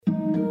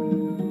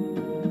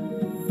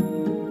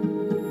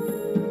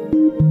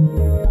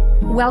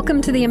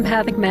Welcome to the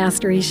Empathic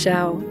Mastery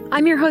Show.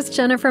 I'm your host,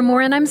 Jennifer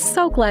Moore, and I'm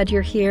so glad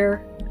you're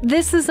here.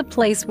 This is a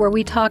place where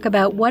we talk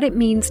about what it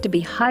means to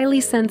be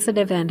highly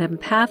sensitive and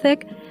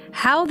empathic,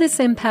 how this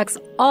impacts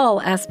all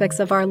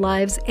aspects of our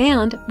lives,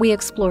 and we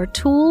explore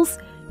tools,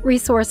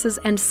 resources,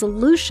 and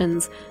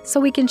solutions so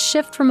we can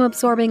shift from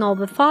absorbing all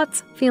the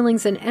thoughts,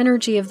 feelings, and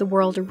energy of the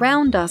world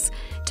around us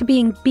to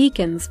being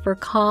beacons for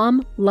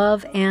calm,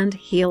 love, and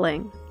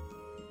healing.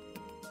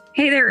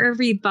 Hey there,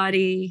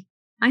 everybody.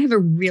 I have a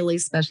really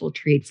special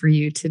treat for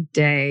you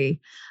today.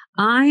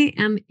 I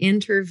am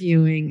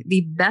interviewing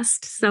the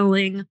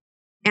best-selling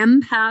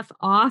empath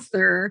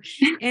author,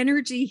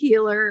 energy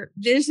healer,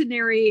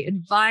 visionary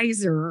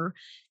advisor,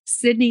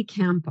 Sydney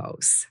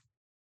Campos.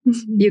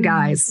 You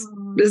guys,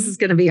 this is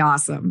going to be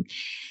awesome.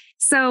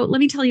 So let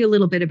me tell you a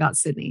little bit about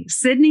Sydney.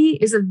 Sydney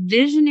is a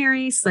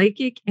visionary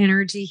psychic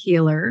energy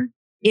healer,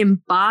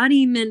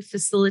 embodiment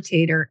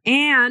facilitator,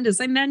 and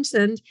as I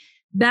mentioned,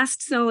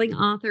 best-selling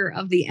author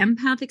of The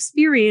Empath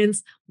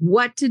Experience,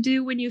 What to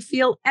Do When You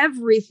Feel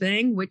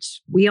Everything,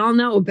 which we all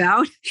know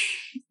about,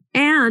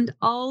 and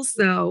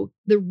also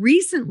the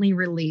recently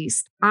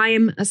released I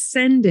Am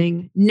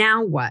Ascending,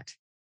 Now What?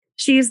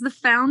 She is the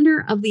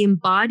founder of the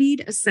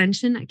Embodied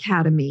Ascension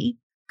Academy,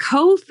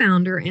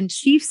 co-founder and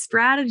chief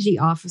strategy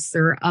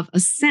officer of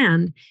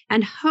Ascend,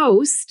 and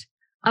host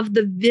of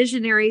the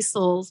Visionary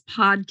Souls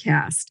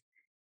podcast.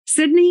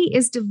 Sydney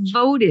is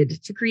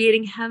devoted to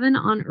creating heaven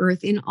on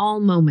earth in all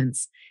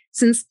moments.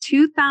 Since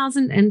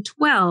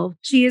 2012,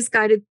 she has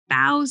guided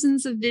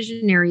thousands of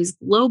visionaries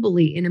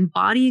globally in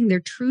embodying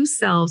their true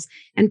selves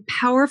and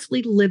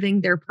powerfully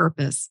living their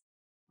purpose.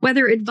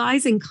 Whether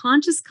advising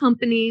conscious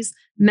companies,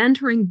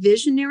 mentoring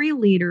visionary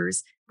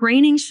leaders,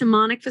 training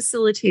shamanic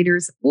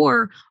facilitators,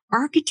 or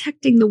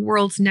architecting the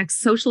world's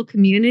next social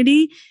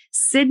community,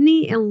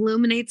 Sydney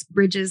illuminates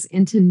bridges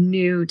into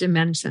new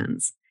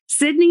dimensions.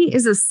 Sydney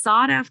is a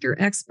sought-after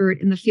expert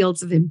in the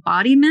fields of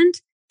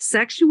embodiment,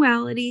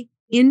 sexuality,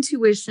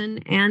 intuition,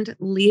 and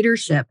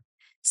leadership.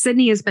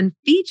 Sydney has been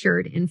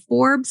featured in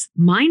Forbes,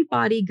 Mind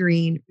Body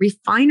Green,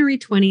 Refinery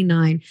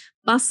 29,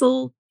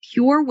 Bustle,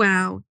 Pure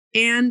Wow,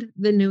 and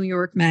the New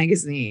York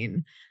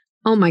Magazine.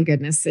 Oh my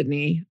goodness,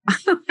 Sydney.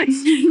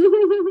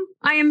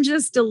 I am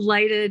just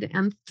delighted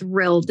and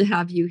thrilled to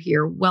have you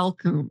here.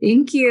 Welcome.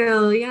 Thank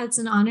you. Yeah, it's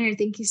an honor.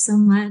 Thank you so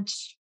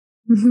much.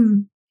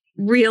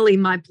 Really,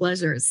 my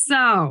pleasure.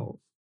 So,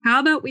 how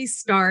about we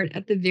start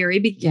at the very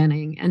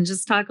beginning and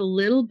just talk a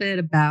little bit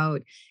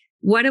about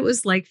what it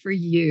was like for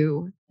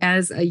you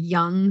as a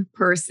young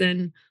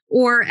person,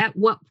 or at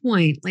what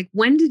point, like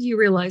when did you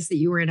realize that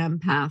you were an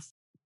empath?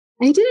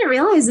 I didn't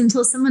realize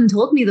until someone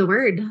told me the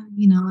word,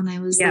 when I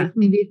was like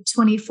maybe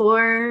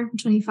 24,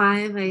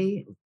 25.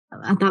 I,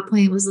 at that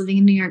point, was living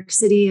in New York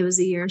City. I was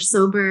a year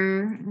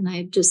sober, and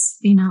I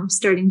just,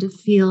 starting to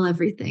feel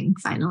everything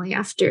finally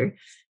after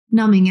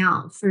numbing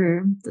out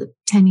for the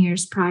 10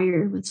 years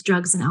prior with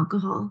drugs and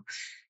alcohol.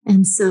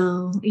 And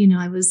so,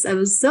 I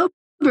was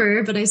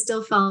sober, but I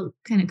still felt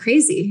kind of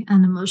crazy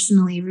and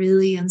emotionally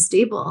really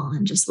unstable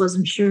and just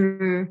wasn't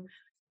sure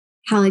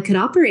how I could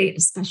operate,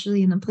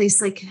 especially in a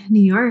place like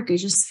New York. I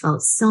just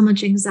felt so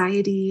much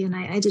anxiety and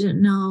I didn't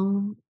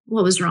know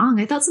what was wrong.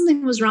 I thought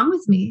something was wrong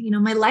with me.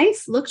 My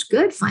life looked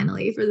good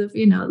finally it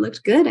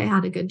looked good. I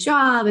had a good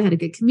job. I had a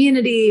good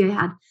community.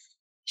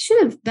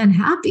 Should have been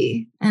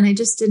happy. And I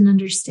just didn't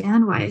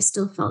understand why I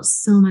still felt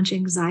so much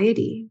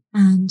anxiety.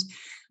 And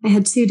I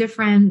had two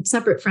different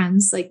separate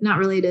friends, like not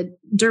related,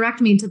 direct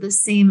me to the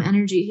same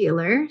energy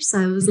healer. So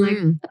I was like,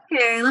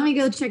 okay, let me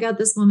go check out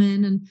this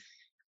woman.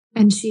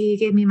 And she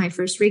gave me my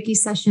first Reiki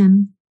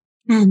session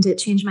and it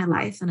changed my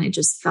life. And I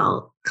just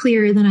felt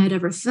clearer than I'd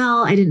ever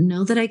felt. I didn't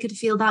know that I could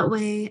feel that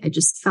way. I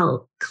just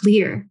felt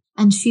clear.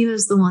 And she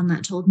was the one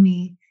that told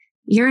me,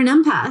 you're an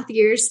empath.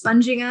 You're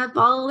sponging up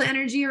all the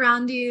energy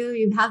around you.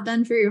 You have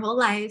been for your whole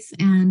life.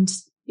 And,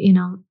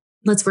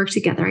 let's work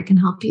together. I can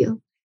help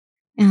you.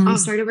 And I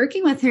started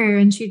working with her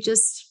and it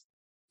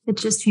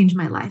just changed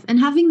my life. And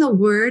having the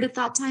word at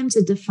that time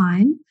to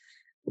define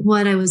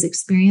what I was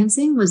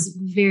experiencing was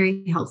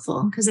very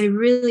helpful because I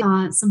really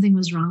thought something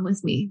was wrong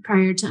with me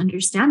prior to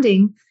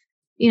understanding,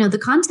 the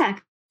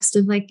context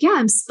of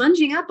I'm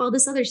sponging up all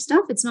this other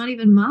stuff. It's not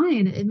even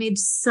mine. It made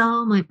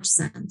so much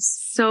sense.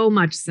 So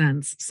much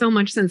sense.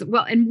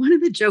 Well, and one of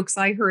the jokes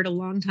I heard a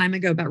long time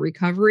ago about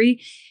recovery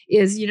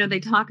is, they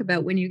talk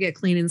about when you get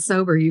clean and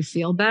sober, you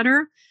feel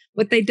better.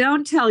 What they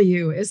don't tell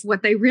you is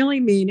what they really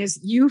mean is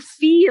you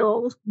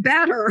feel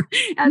better,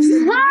 as in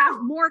you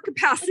have more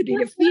capacity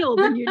to feel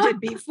than you did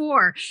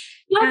before.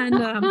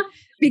 And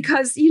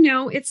because,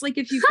 it's like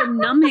if you've been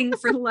numbing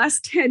for the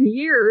last 10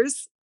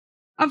 years,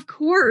 of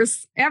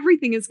course,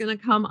 everything is going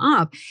to come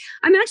up.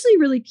 I'm actually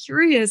really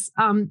curious.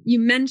 You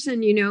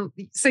mentioned,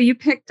 so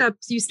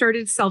you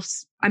started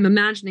I'm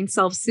imagining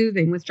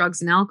self-soothing with drugs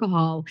and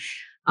alcohol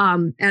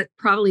at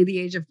probably the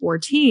age of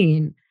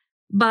 14.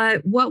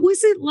 But what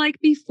was it like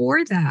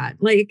before that?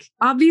 Like,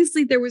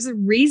 obviously, there was a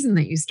reason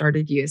that you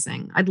started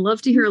using. I'd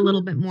love to hear a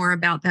little bit more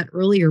about that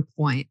earlier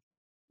point.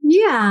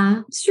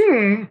 Yeah,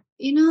 sure.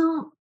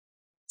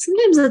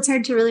 sometimes it's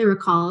hard to really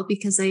recall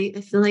because I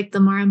feel like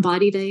the more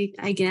embodied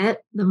I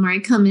get, the more I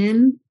come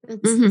in,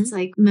 it's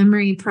like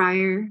memory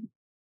prior.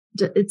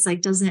 It's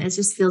like, it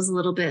just feels a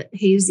little bit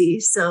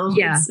hazy. So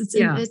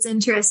it's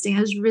interesting.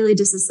 I was really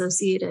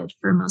disassociated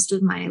for most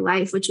of my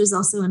life, which was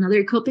also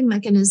another coping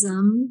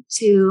mechanism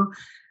to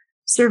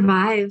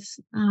survive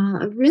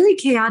a really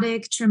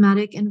chaotic,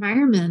 traumatic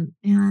environment.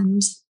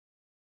 And,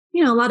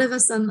 a lot of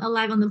us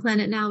alive on the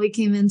planet now, we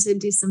came in to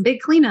do some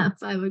big cleanup,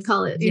 I would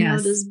call it,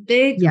 this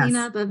big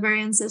cleanup of our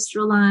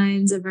ancestral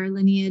lines, of our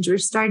lineage.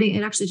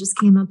 It actually just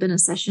came up in a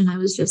session I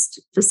was just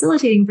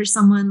facilitating for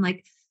someone,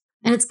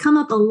 and it's come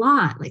up a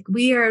lot. Like,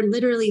 we are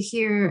literally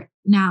here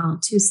now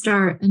to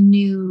start a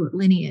new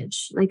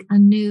lineage, like a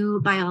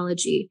new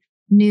biology,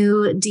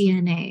 new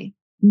DNA,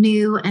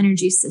 new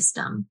energy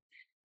system.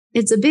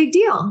 It's a big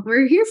deal.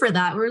 We're here for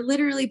that. We're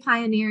literally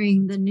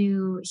pioneering the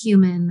new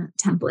human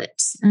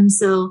template. And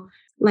so,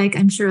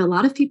 I'm sure a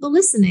lot of people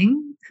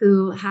listening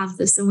who have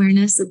this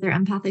awareness of their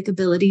empathic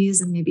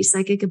abilities and maybe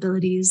psychic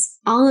abilities,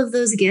 all of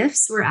those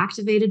gifts were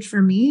activated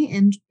for me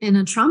in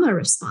a trauma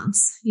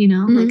response.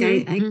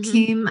 I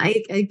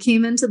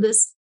came into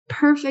this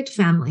perfect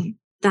family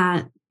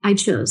that I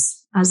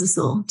chose as a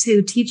soul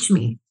to teach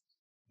me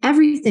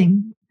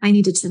everything I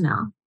needed to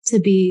know to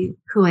be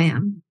who I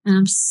am. And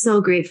I'm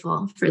so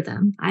grateful for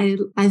them.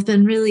 I've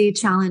been really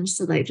challenged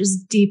to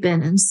just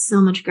deepen in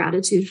so much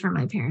gratitude for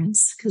my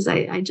parents, because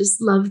I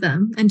just love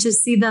them, and to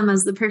see them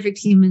as the perfect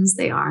humans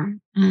they are,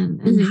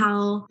 and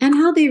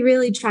how they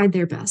really tried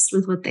their best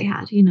with what they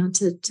had,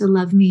 to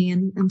love me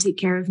and take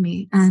care of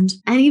me. And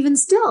even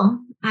still,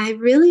 I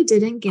really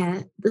didn't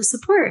get the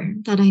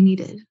support that I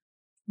needed.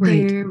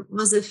 Right. There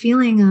was a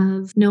feeling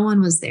of no one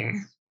was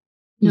there.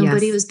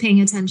 Nobody was paying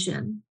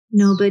attention.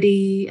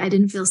 I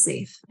didn't feel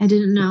safe. I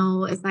didn't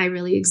know if I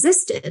really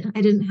existed.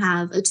 I didn't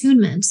have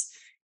attunement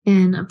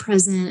in a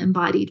present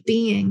embodied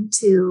being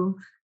to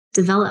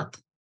develop,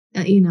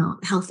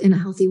 health in a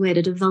healthy way,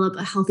 to develop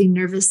a healthy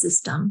nervous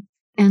system.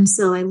 And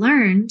so I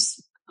learned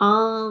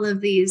all of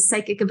these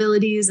psychic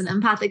abilities and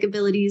empathic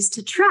abilities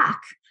to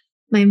track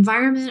my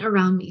environment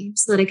around me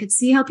so that I could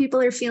see how people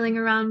are feeling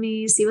around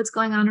me, see what's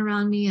going on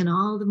around me in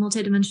all the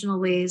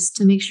multidimensional ways,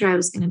 to make sure I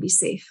was going to be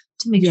safe,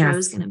 to make sure I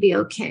was going to be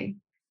okay.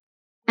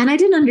 And I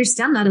didn't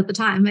understand that at the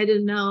time. I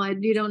didn't know.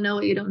 You don't know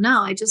what you don't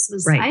know. I just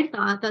was, I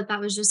thought that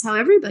was just how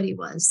everybody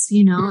was,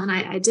 and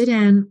I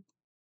didn't,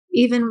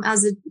 even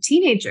as a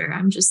teenager,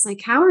 I'm just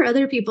like, how are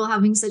other people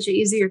having such an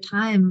easier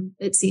time,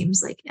 it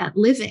seems like, at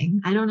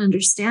living? I don't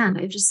understand.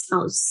 I just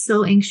felt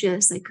so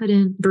anxious. I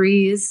couldn't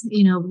breathe,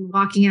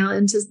 walking out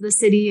into the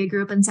city. I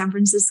grew up in San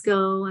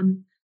Francisco,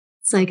 and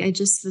it's like, I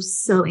just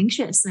was so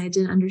anxious, and I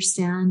didn't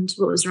understand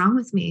what was wrong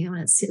with me. And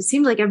it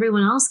seemed like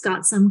everyone else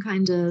got some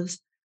kind of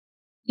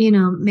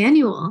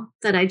manual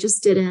that I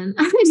just didn't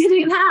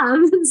have.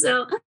 And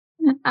so,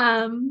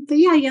 but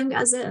yeah,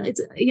 as a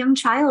young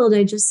child,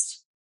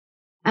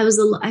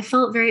 I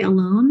felt very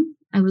alone.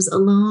 I was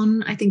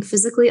alone, I think,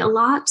 physically a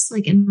lot,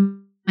 like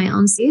in my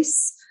own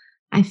space.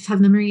 I have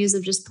memories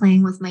of just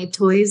playing with my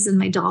toys and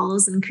my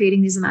dolls and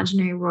creating these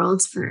imaginary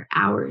worlds for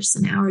hours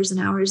and hours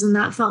and hours. And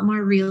that felt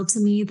more real to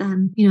me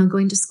than,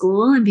 going to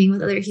school and being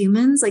with other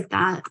humans like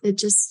that. It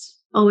just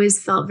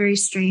always felt very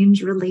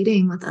strange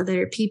relating with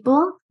other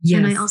people. Yes.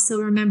 And I also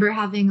remember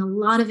having a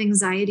lot of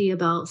anxiety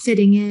about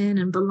fitting in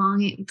and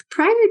belonging.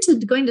 Prior to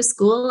going to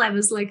school, I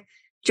was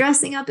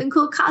dressing up in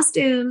cool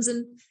costumes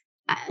and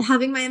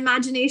having my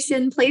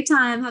imagination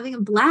playtime, having a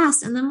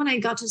blast. And then when I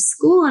got to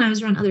school and I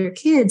was around other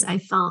kids, I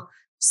felt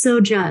so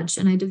judged.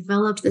 And I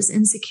developed this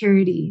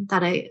insecurity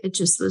that it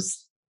just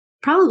was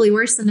probably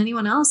worse than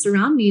anyone else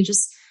around me.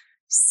 Just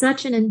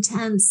such an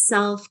intense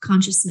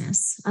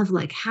self-consciousness of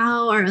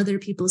how are other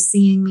people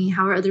seeing me?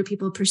 How are other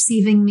people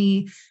perceiving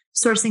me?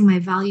 Sourcing my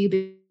value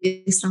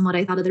based on what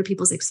I thought other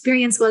people's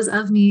experience was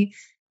of me.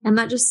 And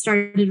that just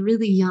started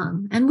really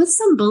young, and with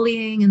some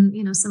bullying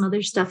and, some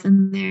other stuff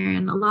in there,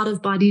 and a lot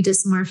of body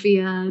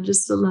dysmorphia,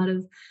 just a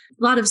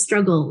lot of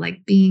struggle,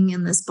 being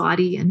in this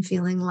body and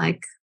feeling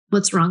like,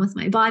 what's wrong with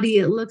my body?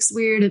 It looks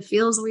weird. It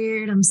feels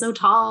weird. I'm so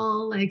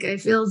tall. I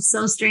feel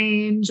so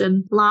strange,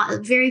 and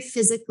very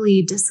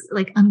physically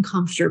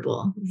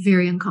uncomfortable,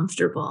 very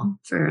uncomfortable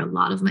for a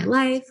lot of my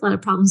life, a lot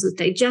of problems with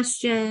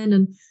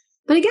digestion.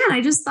 But again,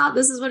 I just thought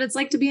this is what it's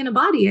like to be in a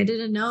body. I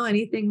didn't know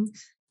anything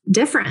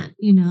different,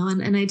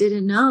 and I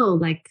didn't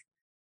know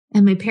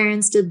and my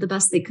parents did the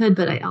best they could,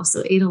 but I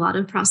also ate a lot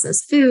of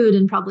processed food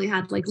and probably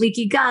had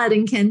leaky gut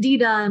and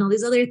candida and all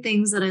these other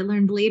things that I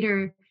learned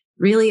later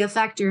really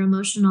affect your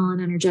emotional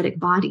and energetic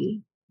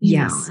body.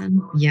 Yes.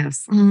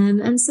 Yes.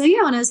 And so,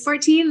 when I was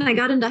 14 and I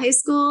got into high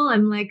school,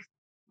 and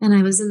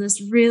I was in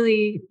this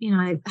really,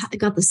 I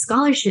got the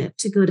scholarship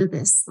to go to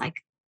this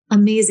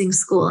amazing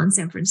school in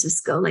San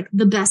Francisco,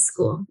 the best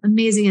school,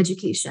 amazing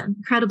education,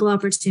 incredible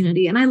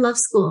opportunity. And I love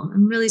school.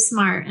 I'm really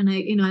smart. And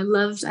I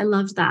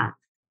loved that.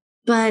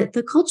 But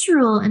the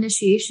cultural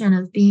initiation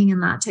of being in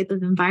that type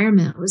of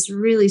environment was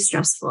really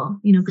stressful,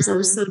 because I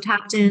was so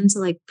tapped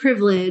into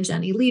privilege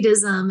and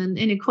elitism and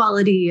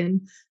inequality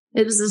and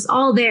it was just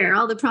all there.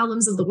 All the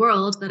problems of the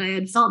world that I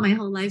had felt my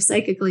whole life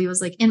psychically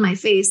was like in my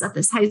face at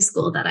this high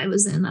school that I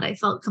was in, that I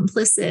felt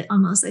complicit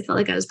almost. I felt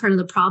like I was part of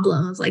the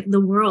problem of like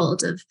the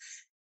world of,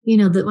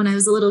 that when I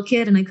was a little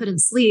kid and I couldn't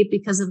sleep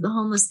because of the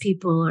homeless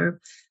people, or,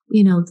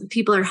 the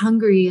people are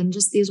hungry, and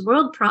just these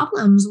world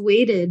problems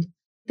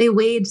they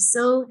weighed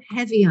so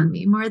heavy on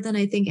me, more than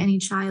I think any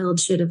child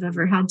should have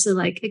ever had to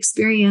like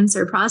experience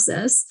or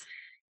process.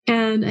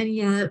 And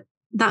yet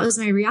that was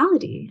my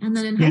reality. And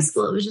then in high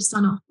school, it was just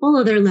on a whole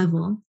other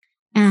level.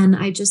 And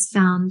I just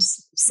found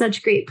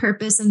such great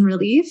purpose and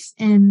relief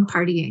in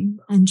partying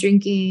and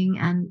drinking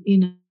and,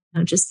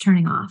 just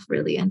turning off,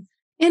 really. And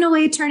in a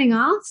way turning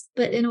off,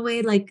 but in a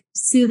way like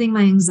soothing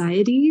my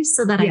anxiety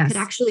so that I could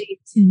actually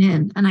tune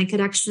in, and I could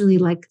actually,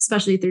 like,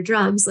 especially through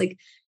drugs, like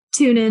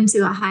tune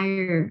into a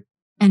higher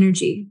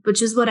energy,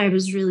 which is what I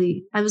was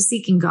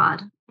seeking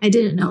God. I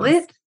didn't know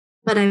it,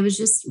 but I was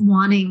just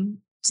wanting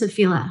to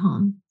feel at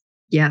home.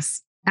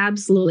 Yes,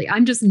 absolutely.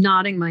 I'm just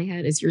nodding my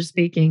head as you're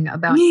speaking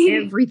about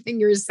everything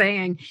you're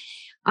saying.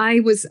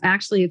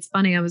 It's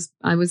funny. I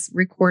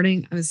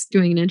was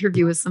doing an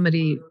interview with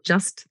somebody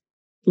just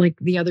like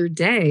the other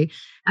day,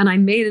 and I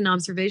made an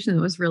observation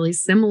that was really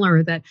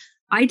similar, that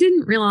I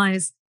didn't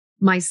realize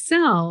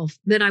myself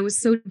that I was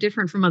so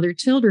different from other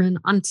children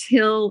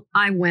until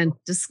I went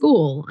to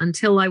school,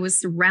 until I was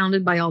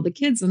surrounded by all the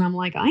kids. And I'm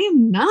like, I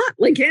am not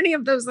like any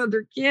of those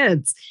other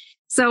kids.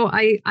 So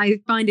I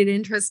find it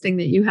interesting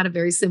that you had a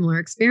very similar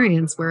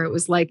experience where it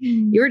was like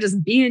you were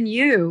just being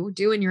you,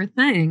 doing your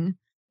thing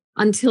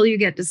until you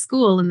get to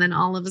school. And then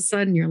all of a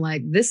sudden you're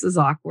like, this is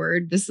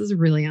awkward. This is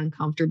really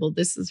uncomfortable.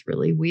 This is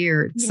really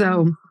weird. Yeah.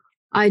 So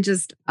I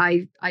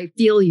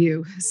feel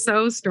you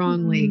so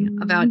strongly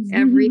about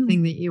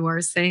everything that you are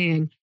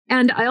saying.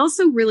 And I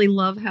also really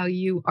love how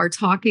you were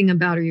talking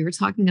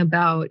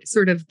about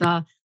sort of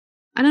the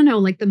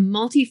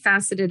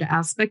multifaceted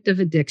aspect of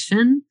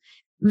addiction.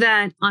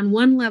 That on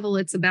one level,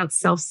 it's about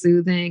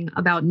self-soothing,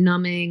 about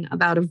numbing,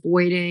 about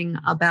avoiding,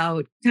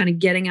 about kind of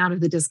getting out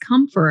of the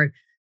discomfort.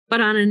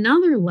 But on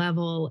another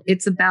level,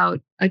 it's about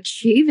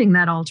achieving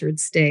that altered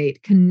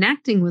state,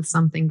 connecting with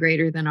something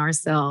greater than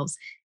ourselves.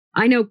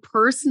 I know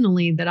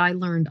personally that I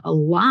learned a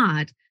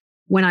lot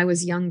when I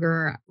was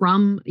younger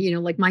from,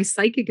 like my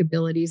psychic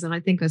abilities. And I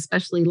think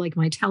especially like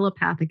my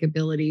telepathic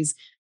abilities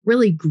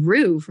really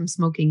grew from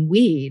smoking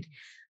weed.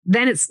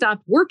 Then it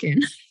stopped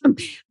working,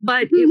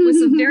 but it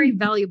was a very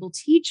valuable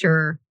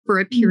teacher for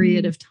a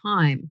period of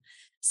time.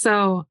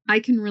 So I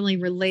can really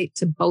relate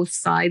to both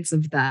sides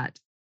of that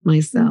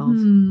myself.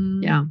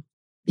 Yeah.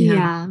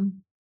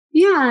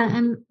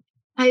 And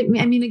I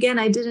mean, again,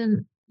 I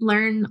didn't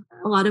learn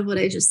a lot of what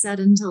I just said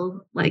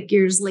until like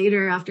years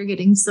later after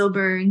getting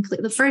sober. And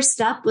the first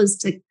step was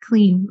to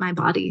clean my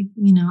body.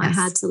 I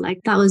had to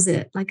that was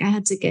it. Like I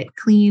had to get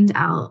cleaned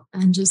out,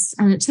 and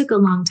it took a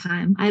long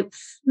time.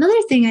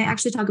 Another thing, I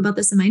actually talk about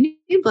this in my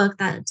new book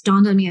that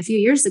dawned on me a few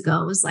years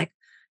ago, was like,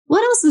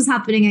 what else was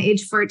happening at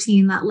age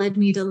 14 that led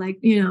me to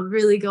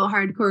really go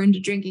hardcore into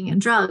drinking and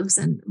drugs,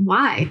 and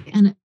why?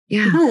 And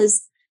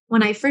because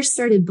when I first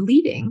started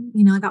bleeding,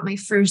 I got my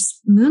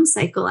first moon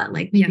cycle at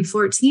like maybe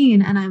 14,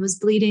 and I was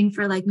bleeding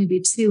for like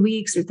maybe 2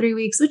 weeks or 3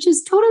 weeks, which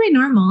is totally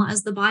normal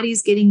as the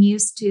body's getting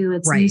used to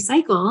its new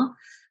cycle.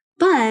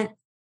 But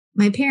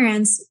my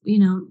parents,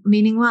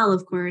 meaning well,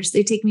 of course,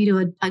 they take me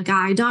to a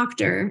guy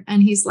doctor,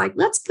 and he's like,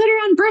 let's put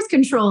her on birth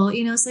control.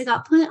 So I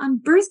got put on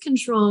birth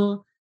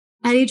control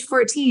at age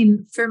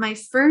 14 for my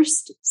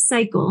first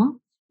cycle.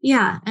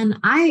 Yeah. And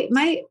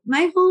my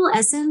whole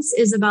essence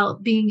is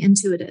about being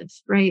intuitive,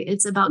 right?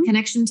 It's about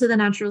connection to the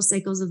natural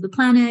cycles of the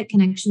planet,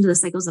 connection to the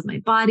cycles of my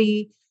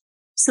body.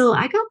 So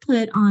I got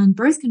put on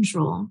birth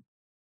control,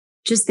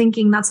 just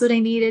thinking that's what I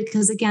needed.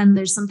 Because again,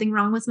 there's something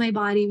wrong with my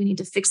body. We need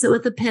to fix it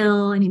with a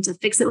pill. I need to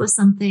fix it with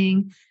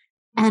something.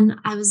 And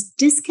I was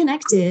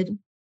disconnected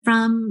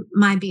from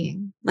my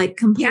being, like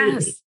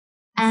completely. Yes.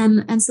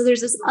 And so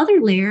there's this other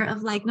layer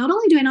of like, not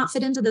only do I not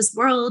fit into this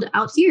world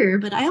out here,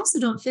 but I also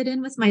don't fit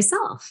in with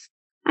myself.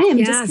 I am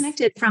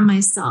disconnected from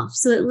myself.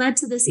 So it led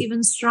to this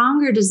even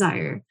stronger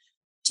desire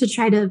to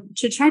try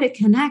to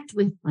connect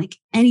with like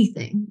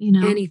anything,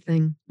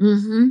 anything.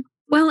 Mm-hmm.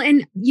 Well,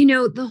 and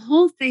the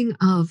whole thing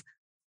of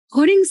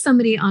putting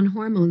somebody on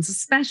hormones,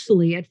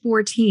 especially at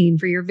 14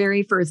 for your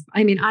very first,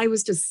 I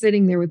was just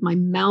sitting there with my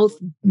mouth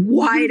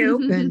wide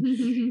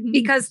open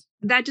because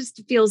that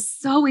just feels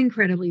so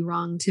incredibly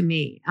wrong to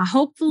me.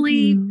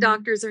 Hopefully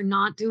doctors are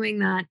not doing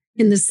that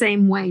in the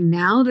same way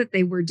now that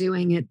they were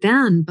doing it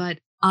then. But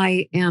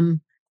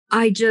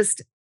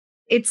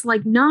it's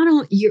like not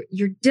only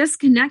you're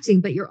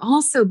disconnecting, but you're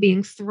also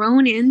being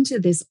thrown into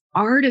this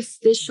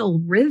artificial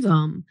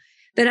rhythm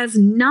that has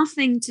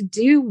nothing to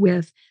do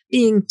with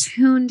being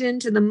tuned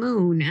into the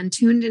moon and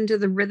tuned into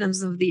the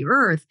rhythms of the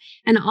earth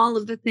and all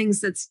of the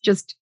things that's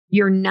just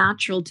your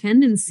natural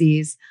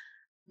tendencies.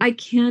 I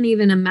can't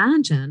even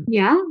imagine.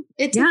 Yeah.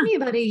 It took me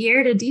about a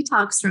year to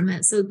detox from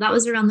it. So that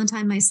was around the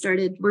time I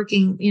started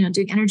working,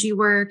 doing energy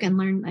work,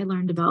 and I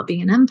learned about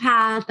being an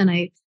empath.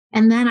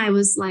 And then I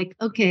was like,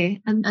 okay,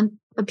 and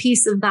a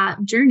piece of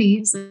that journey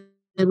is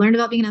I learned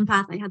about being an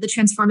empath. I had the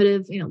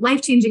transformative,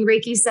 life-changing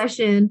Reiki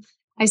session.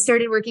 I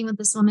started working with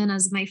this woman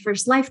as my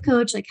first life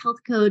coach, like health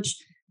coach.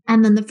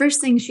 And then the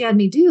first thing she had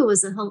me do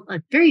was a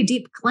very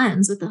deep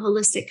cleanse with a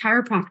holistic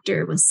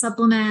chiropractor, with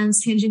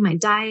supplements, changing my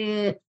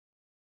diet,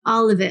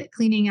 all of it,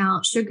 cleaning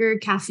out sugar,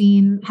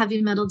 caffeine,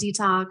 heavy metal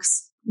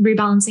detox,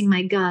 rebalancing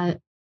my gut.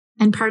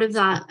 And part of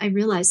that I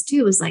realized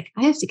too was like,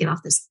 I have to get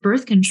off this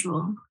birth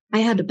control. I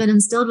had been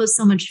instilled with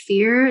so much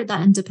fear,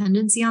 that and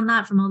dependency on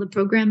that from all the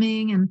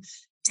programming and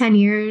 10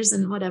 years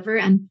and whatever.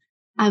 And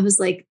I was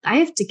like, I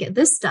have to get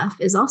this stuff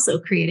is also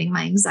creating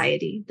my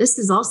anxiety. This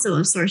is also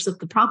a source of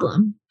the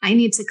problem. I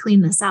need to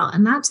clean this out.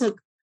 And that took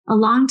a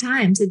long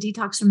time to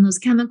detox from those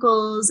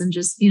chemicals and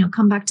just,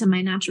 come back to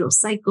my natural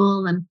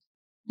cycle. And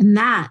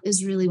that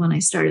is really when I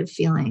started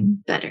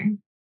feeling better.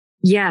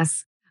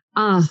 Yes.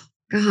 Oh,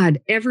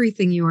 God,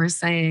 everything you are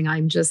saying,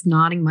 I'm just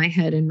nodding my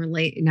head and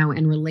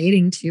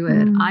relating to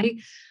it.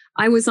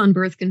 I was on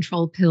birth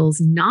control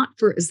pills, not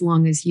for as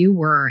long as you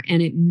were,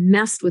 and it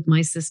messed with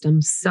my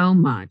system so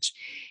much.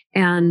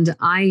 And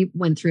I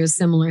went through a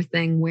similar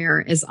thing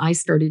where as I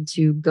started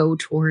to go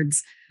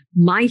towards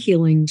my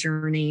healing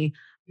journey,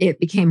 it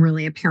became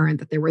really apparent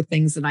that there were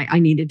things that I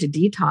needed to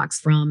detox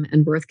from,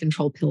 and birth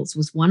control pills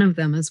was one of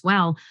them as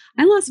well.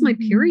 I lost my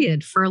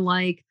period for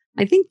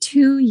I think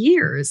 2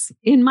 years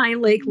in my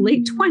late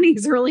 20s,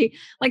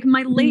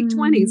 my late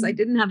 20s. I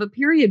didn't have a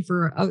period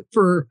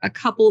for a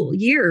couple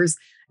years.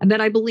 And that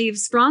I believe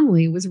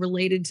strongly was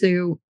related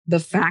to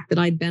the fact that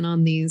I'd been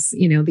on these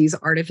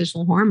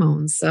artificial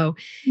hormones. So,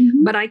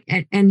 but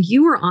and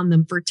you were on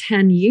them for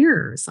 10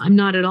 years. I'm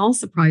not at all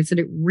surprised that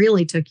it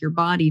really took your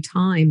body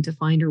time to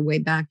find your way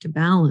back to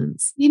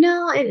balance.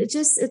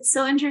 It's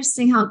so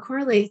interesting how it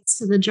correlates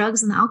to the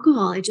drugs and the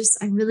alcohol.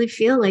 I really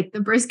feel like the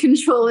birth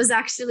control was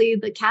actually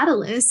the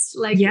catalyst.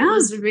 It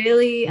was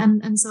really,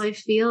 and so I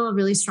feel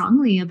really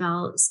strongly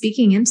about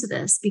speaking into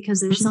this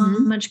because there's so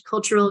much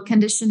cultural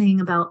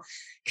conditioning about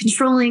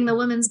controlling the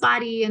woman's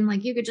body and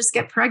you could just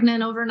get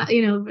pregnant overnight,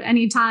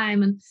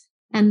 anytime.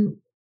 And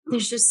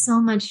there's just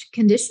so much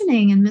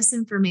conditioning and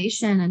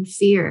misinformation and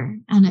fear.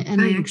 And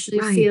I actually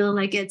feel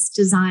like it's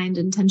designed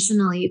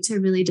intentionally to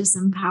really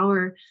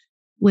disempower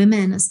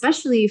women,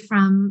 especially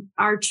from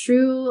our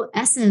true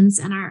essence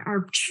and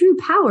our true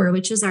power,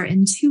 which is our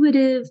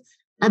intuitive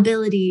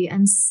ability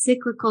and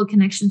cyclical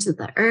connection to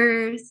the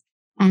earth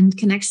and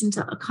connection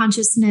to a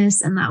consciousness,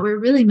 and that we're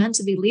really meant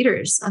to be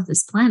leaders of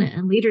this planet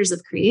and leaders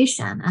of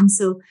creation.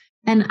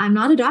 And I'm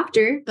not a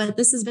doctor, but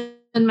this has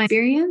been my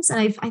experience. And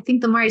I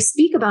think the more I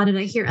speak about it,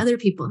 I hear other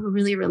people who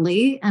really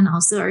relate and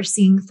also are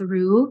seeing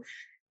through,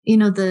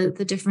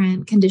 the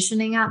different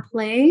conditioning at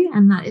play.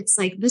 And that it's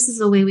this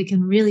is a way we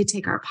can really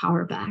take our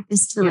power back,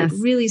 is to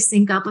really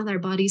sync up with our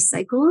body's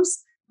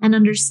cycles and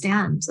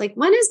understand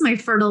when is my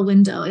fertile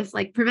window? If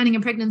preventing a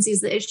pregnancy is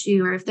the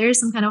issue, or if there's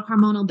some kind of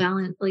hormonal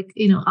balance,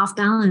 off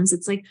balance,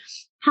 it's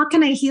how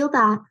can I heal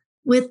that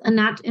with a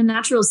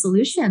natural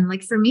solution?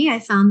 For me, I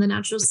found the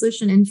natural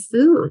solution in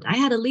food. I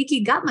had a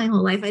leaky gut my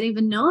whole life. I didn't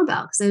even know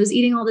about because I was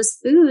eating all this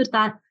food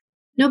that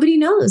nobody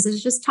knows.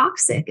 It's just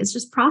toxic. It's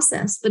just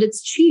processed, but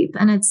it's cheap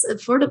and it's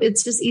affordable.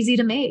 It's just easy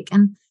to make.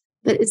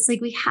 But it's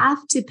we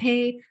have to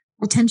pay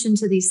attention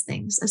to these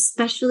things,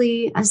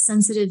 especially as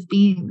sensitive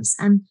beings.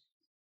 And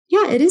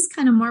yeah, it is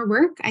kind of more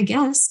work, I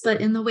guess, but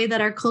in the way that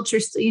our culture,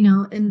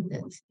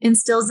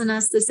 instills in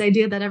us this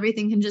idea that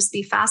everything can just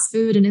be fast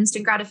food and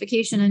instant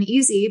gratification and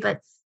easy.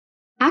 But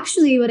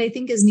actually, what I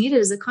think is needed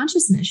is a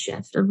consciousness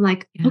shift of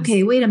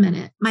okay, wait a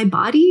minute. My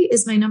body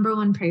is my number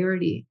one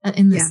priority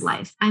in this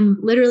life. I'm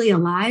literally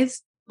alive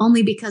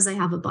only because I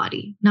have a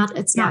body.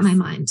 It's not my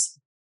mind.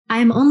 I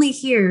am only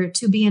here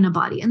to be in a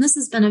body. And this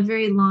has been a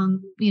very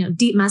long,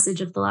 deep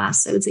message of the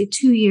last, I would say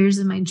 2 years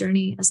in my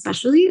journey,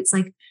 especially. It's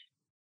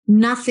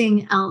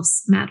nothing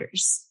else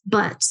matters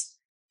but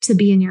to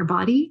be in your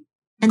body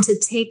and to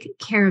take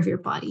care of your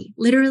body.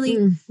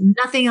 Literally,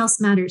 nothing else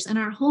matters. And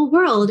our whole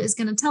world is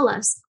going to tell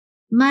us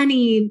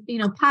money,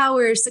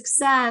 power,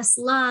 success,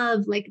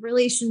 love,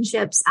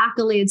 relationships,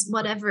 accolades,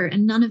 whatever.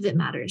 And none of it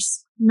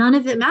matters. None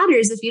of it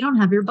matters if you don't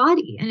have your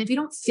body and if you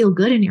don't feel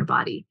good in your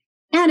body.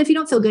 And if you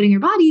don't feel good in your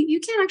body, you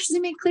can't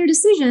actually make clear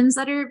decisions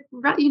that are,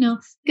 going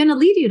to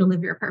lead you to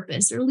live your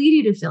purpose or lead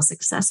you to feel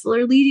successful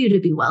or lead you to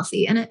be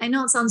wealthy. And I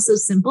know it sounds so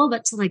simple,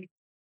 but to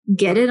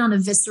get it on a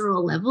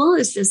visceral level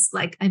is just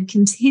I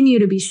continue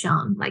to be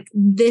shown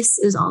this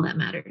is all that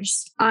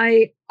matters.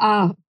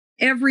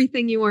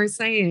 Everything you are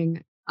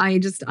saying, I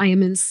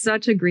am in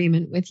such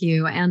agreement with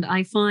you. And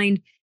I find,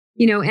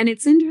 and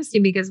it's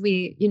interesting because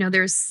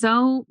there's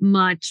so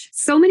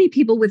many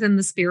people within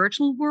the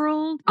spiritual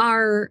world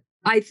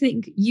I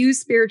think use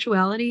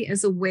spirituality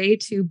as a way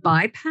to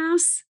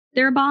bypass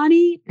their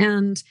body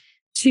and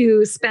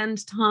to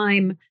spend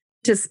time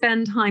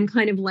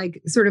kind of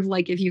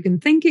if you can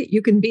think it,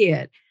 you can be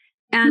it.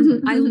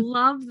 And I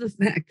love the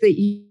fact that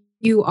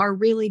you are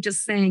really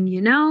just saying,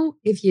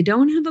 if you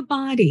don't have a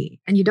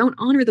body and you don't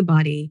honor the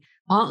body,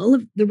 all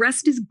of the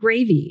rest is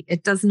gravy.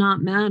 It does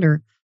not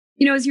matter.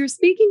 As you're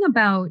speaking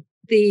about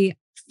the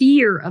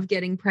fear of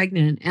getting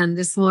pregnant and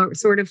this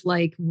sort of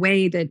like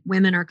way that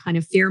women are kind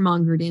of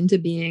fear-mongered into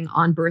being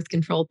on birth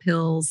control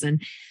pills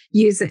and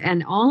use it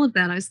and all of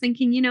that, I was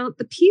thinking,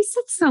 the piece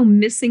that's so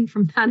missing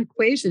from that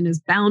equation is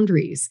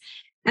boundaries.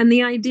 And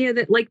the idea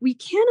that like we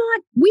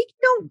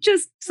don't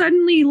just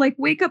suddenly like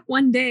wake up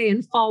one day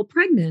and fall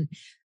pregnant.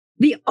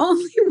 The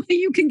only way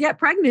you can get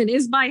pregnant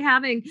is by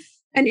having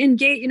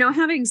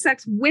having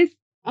sex with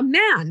a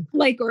man,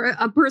 like, or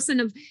a person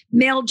of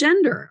male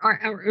gender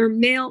or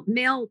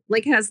male,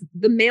 like has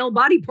the male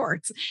body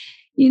parts,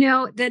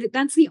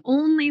 that's the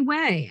only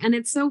way. And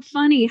it's so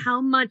funny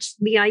how much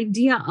the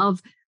idea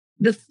of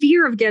the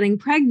fear of getting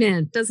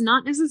pregnant does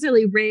not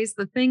necessarily raise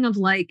the thing of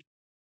like,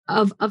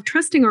 of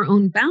trusting our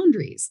own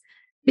boundaries.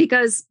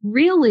 Because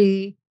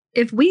really,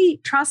 if we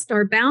trust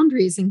our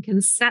boundaries and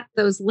can set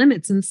those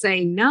limits and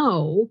say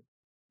no,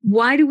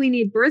 why do we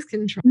need birth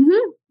control?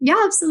 Mm-hmm. Yeah,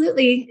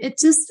 absolutely. It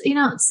just,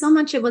 so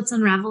much of what's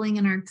unraveling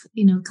in our,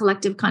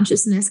 collective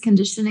consciousness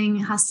conditioning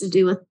has to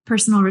do with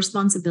personal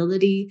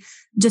responsibility,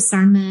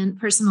 discernment,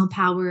 personal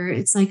power.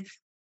 It's like,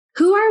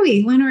 who are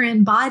we when we're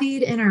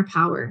embodied in our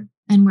power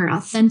and we're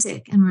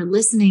authentic and we're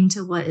listening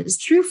to what is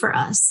true for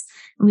us?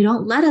 And we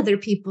don't let other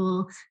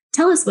people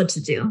tell us what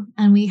to do.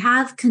 And we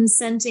have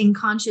consenting,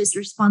 conscious,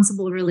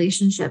 responsible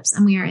relationships.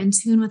 And we are in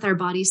tune with our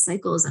body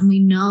cycles and we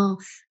know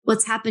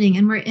what's happening.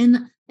 And we're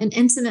in an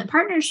intimate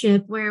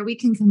partnership where we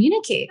can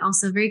communicate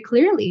also very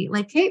clearly,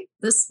 like, hey,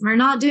 we're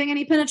not doing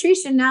any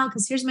penetration now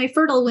because here's my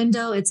fertile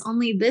window. It's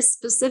only this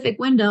specific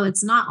window.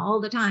 It's not all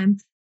the time,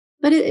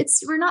 but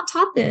we're not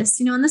taught this,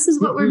 and this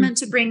is what we're meant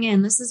to bring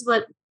in. This is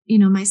what,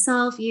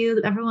 myself,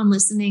 you, everyone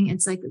listening.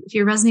 It's like, if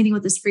you're resonating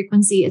with this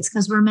frequency, it's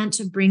because we're meant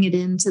to bring it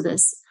into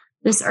this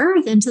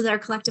earth, into our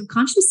collective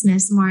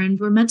consciousness more. And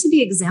we're meant to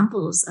be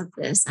examples of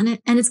this. And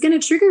it's going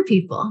to trigger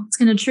people. It's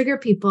going to trigger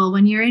people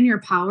when you're in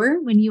your power,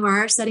 when you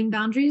are setting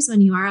boundaries,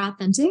 when you are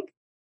authentic.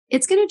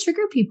 It's going to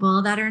trigger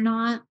people that are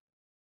not,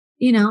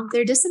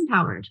 they're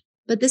disempowered.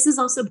 But this is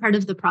also part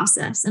of the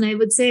process. And I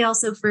would say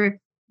also for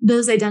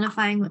those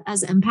identifying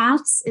as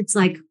empaths, it's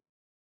like,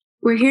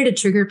 we're here to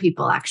trigger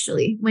people,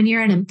 actually. When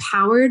you're an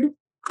empowered,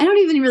 I don't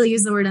even really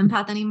use the word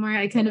empath anymore.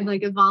 I kind of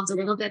like evolved a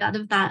little bit out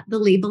of that, the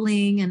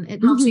labeling, and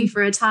it helped me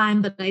for a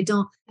time, but I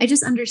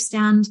just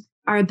understand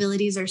our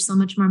abilities are so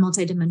much more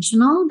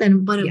multidimensional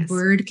than what a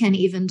word can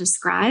even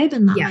describe.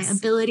 And that my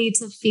ability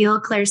to feel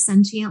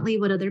clairsentiently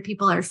what other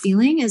people are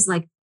feeling is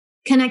like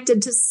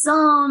connected to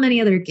so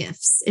many other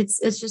gifts. It's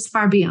just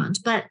far beyond.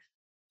 But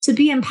to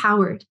be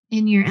empowered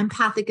in your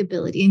empathic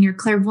ability, in your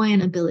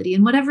clairvoyant ability,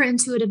 and whatever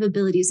intuitive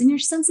abilities, in your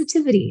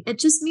sensitivity, it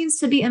just means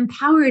to be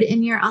empowered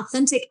in your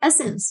authentic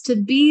essence, to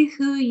be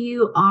who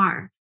you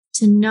are,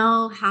 to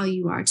know how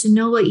you are, to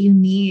know what you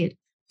need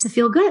to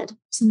feel good,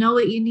 to know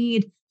what you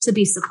need to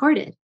be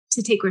supported,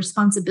 to take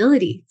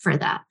responsibility for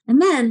that.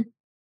 And then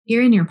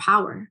you're in your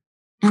power,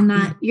 and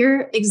that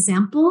your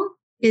example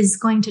is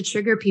going to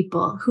trigger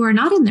people who are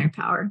not in their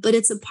power, but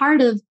it's a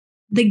part of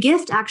the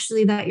gift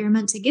actually that you're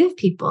meant to give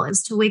people,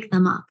 is to wake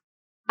them up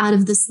out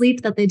of the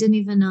sleep that they didn't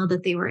even know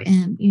that they were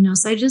in,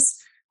 So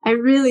I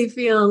really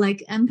feel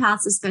like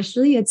empaths,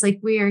 especially, it's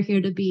like we are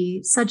here to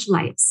be such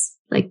lights,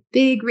 like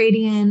big,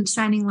 radiant,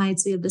 shining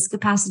lights. We have this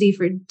capacity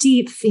for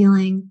deep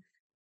feeling,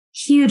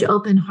 huge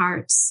open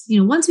hearts.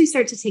 Once we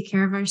start to take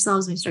care of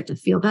ourselves, we start to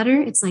feel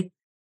better. It's like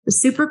the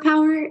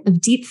superpower of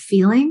deep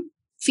feeling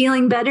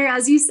better,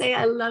 as you say.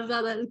 I love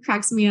that. That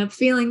cracks me up.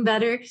 Feeling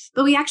better,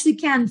 but we actually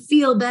can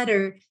feel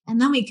better. And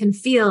then we can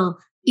feel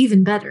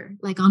even better,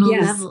 like on all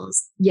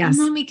levels. Yes.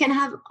 And then we can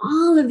have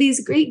all of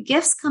these great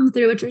gifts come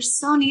through, which are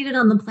so needed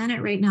on the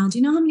planet right now. Do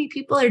you know how many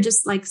people are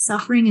just like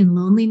suffering in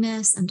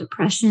loneliness and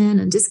depression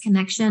and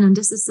disconnection and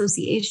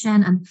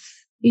disassociation? And,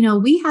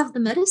 we have the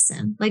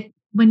medicine. Like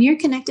when you're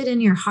connected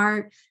in your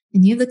heart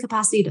and you have the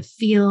capacity to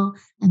feel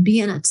and be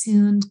in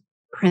attuned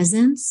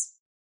presence,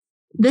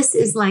 this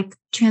is like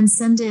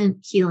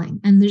transcendent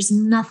healing, and there's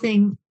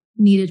nothing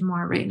needed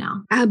more right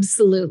now.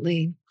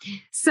 Absolutely.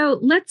 So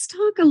let's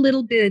talk a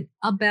little bit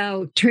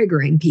about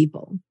triggering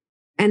people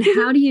and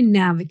how do you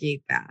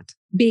navigate that?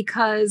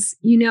 Because,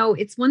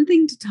 it's one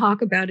thing to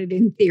talk about it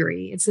in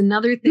theory. It's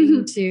another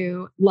thing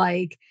to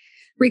like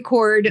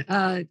record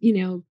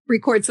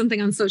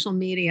something on social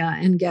media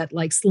and get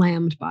like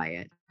slammed by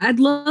it. I'd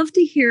love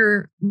to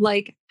hear,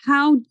 like,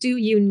 how do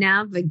you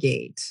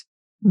navigate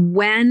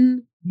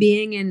when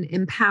being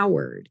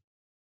empowered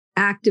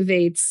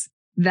activates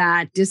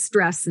that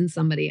distress in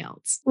somebody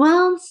else?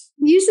 Well,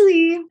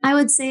 usually I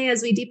would say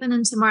as we deepen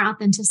into more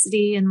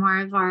authenticity and more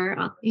of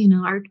our,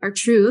 our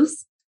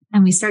truth,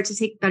 and we start to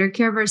take better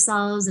care of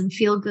ourselves and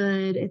feel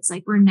good, it's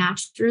like we're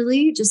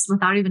naturally, just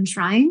without even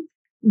trying,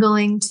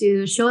 going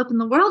to show up in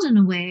the world in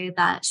a way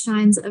that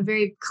shines a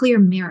very clear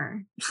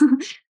mirror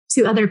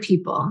to other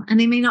people. And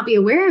they may not be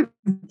aware of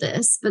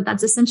this, but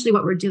that's essentially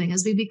what we're doing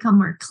as we become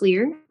more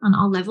clear on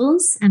all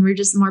levels and we're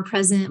just more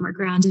present, more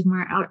grounded,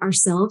 more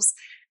ourselves.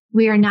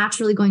 We are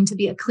naturally going to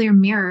be a clear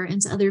mirror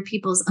into other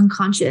people's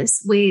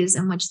unconscious ways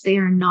in which they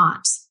are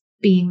not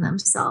being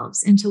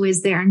themselves, into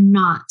ways they are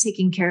not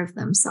taking care of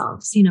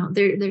themselves.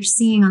 They're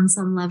seeing on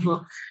some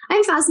level.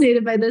 I'm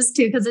fascinated by this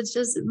too, because it's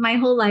just my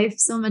whole life,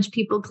 so much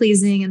people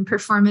pleasing and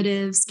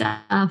performative stuff,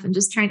 and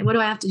just trying to, what do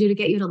I have to do to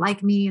get you to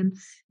like me? And,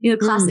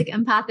 classic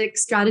empathic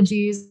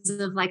strategies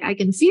of like, I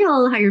can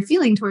feel how you're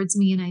feeling towards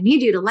me and I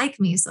need you to like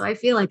me. So I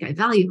feel like I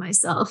value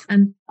myself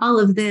and all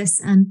of this.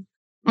 And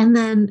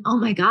then, oh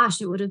my gosh,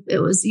 it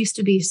used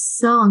to be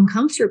so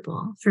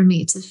uncomfortable for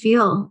me to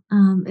feel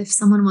if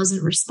someone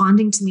wasn't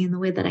responding to me in the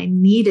way that I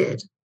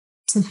needed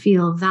to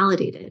feel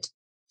validated,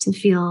 to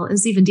feel, it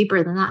was even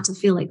deeper than that, to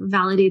feel like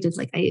validated,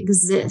 like I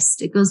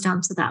exist. It goes down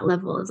to that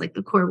level of like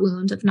the core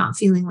wound of not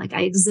feeling like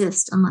I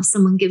exist unless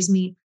someone gives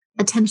me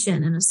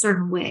attention in a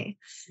certain way.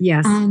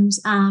 Yes. And,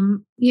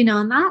 and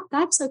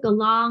that took a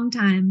long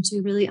time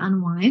to really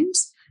unwind.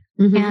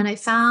 Mm-hmm. And I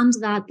found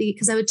that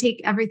because I would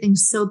take everything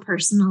so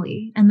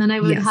personally, and then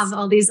I would have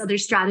all these other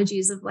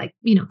strategies of like,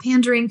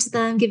 pandering to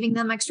them, giving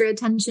them extra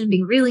attention,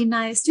 being really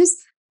nice, just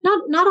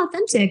not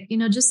authentic,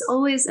 just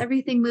always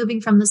everything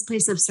moving from this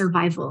place of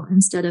survival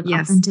instead of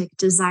authentic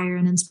desire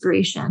and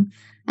inspiration.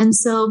 And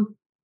so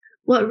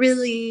what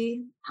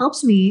really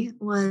helped me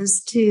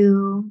was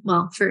to,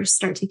 first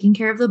start taking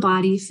care of the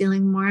body,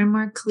 feeling more and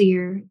more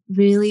clear,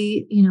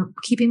 really,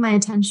 keeping my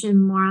attention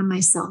more on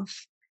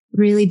myself,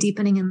 really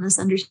deepening in this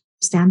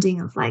understanding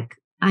of like,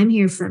 I'm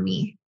here for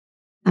me.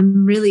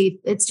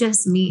 It's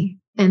just me.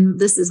 And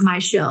this is my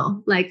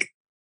show. Like,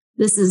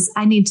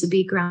 I need to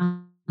be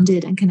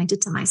grounded and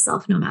connected to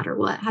myself no matter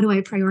what. How do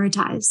I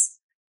prioritize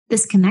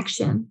this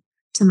connection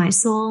to my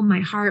soul, my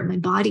heart, my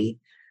body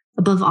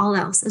above all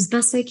else as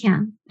best I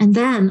can? And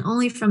then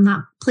only from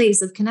that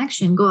place of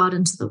connection, go out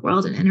into the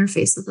world and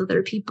interface with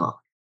other people.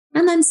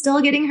 And then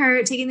still getting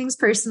hurt, taking things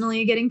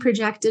personally, getting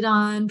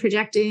projecting,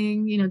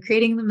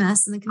 creating the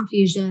mess and the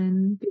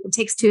confusion. It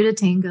takes two to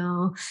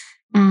tango,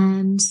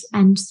 and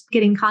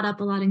getting caught up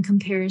a lot in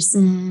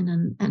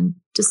comparison and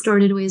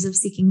distorted ways of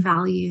seeking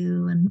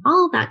value and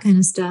all that kind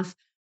of stuff.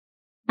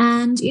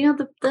 And,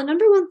 the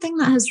number one thing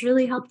that has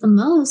really helped the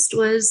most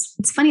was,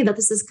 it's funny that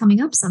this is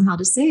coming up somehow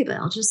to say, but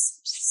I'll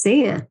just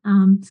say it.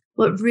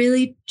 What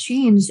really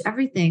changed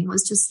everything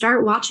was to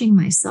start watching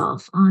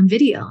myself on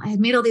video. I had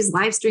made all these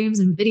live streams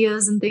and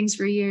videos and things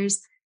for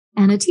years.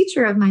 And a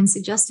teacher of mine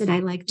suggested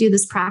I do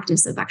this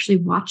practice of actually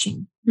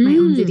watching my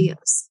own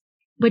videos,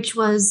 which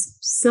was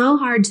so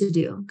hard to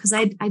do because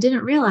I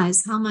didn't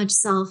realize how much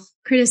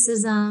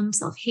self-criticism,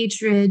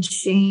 self-hatred,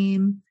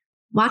 shame,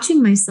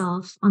 watching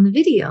myself on the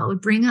video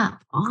would bring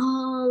up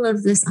all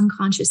of this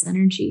unconscious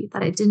energy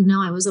that I didn't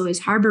know I was always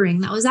harboring.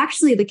 That was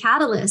actually the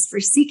catalyst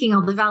for seeking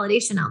all the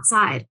validation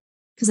outside,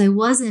 because I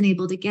wasn't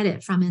able to get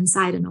it from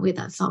inside in a way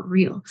that felt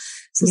real.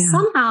 So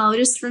somehow,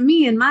 just for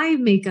me and my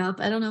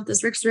makeup, I don't know if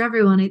this works for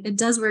everyone. It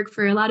does work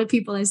for a lot of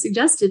people I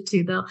suggested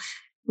to, though.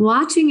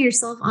 Watching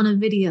yourself on a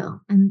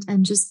video and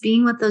just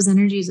being with those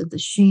energies of the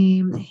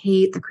shame, the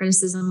hate, the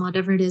criticism,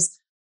 whatever it is,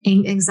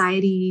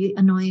 anxiety,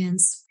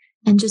 annoyance,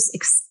 and just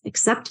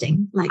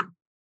accepting,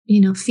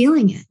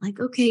 feeling it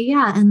like, okay,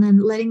 yeah. And then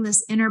letting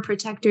this inner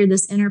protector,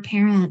 this inner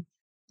parent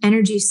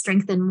energy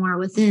strengthen more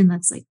within.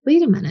 That's like,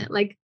 wait a minute,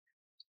 like,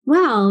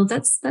 wow,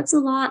 that's a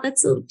lot.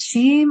 That's a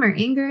shame or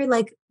anger.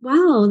 Like,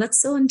 wow, that's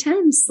so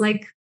intense.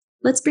 Like,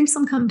 let's bring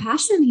some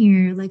compassion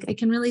here. Like, I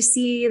can really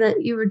see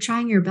that you were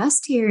trying your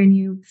best here,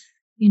 and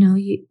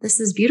this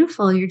is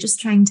beautiful. You're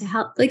just trying to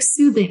help, like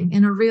soothing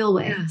in a real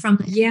way from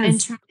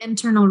the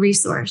internal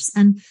resource.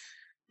 And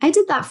I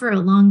did that for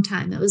a long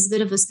time. It was a bit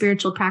of a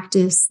spiritual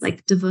practice,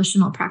 like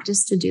devotional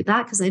practice, to do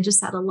that, because I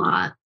just had a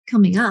lot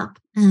coming up.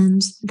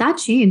 And that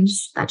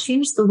changed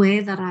the way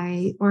that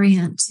I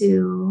orient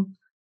to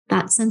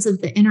that sense of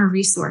the inner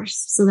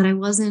resource, so that I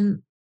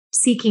wasn't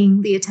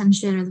seeking the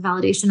attention or the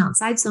validation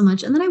outside so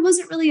much. And then I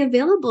wasn't really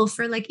available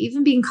for like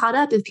even being caught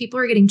up if people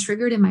are getting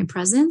triggered in my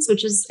presence,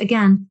 which is,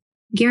 again,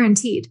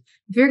 guaranteed.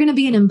 If you're going to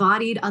be an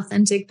embodied,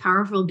 authentic,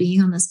 powerful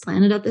being on this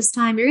planet at this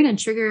time, you're going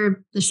to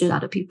trigger the shit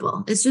out of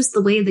people. It's just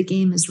the way the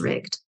game is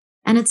rigged.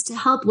 And it's to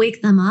help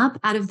wake them up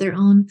out of their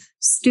own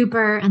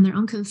stupor and their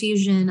own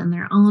confusion and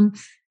their own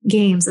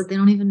games that they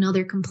don't even know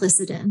they're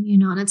complicit in,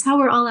 and it's how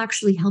we're all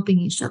actually helping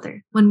each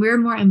other. When we're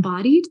more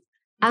embodied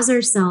as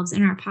ourselves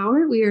in our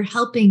power, we are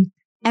helping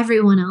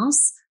everyone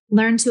else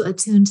learn to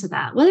attune to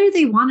that, whether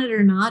they want it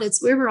or not. It's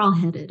where we're all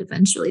headed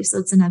eventually. So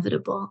it's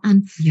inevitable.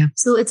 And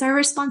so it's our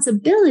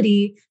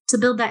responsibility to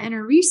build that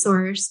inner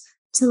resource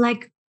to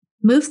like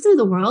move through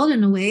the world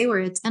in a way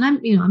where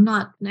I'm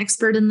not an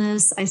expert in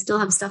this. I still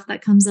have stuff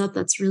that comes up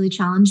that's really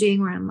challenging,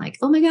 where I'm like,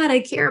 oh my God,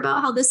 I care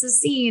about how this is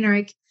seen,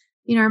 or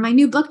or my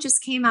new book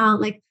just came out,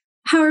 like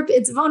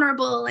it's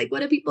vulnerable. Like,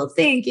 what do people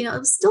think?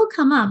 It'll still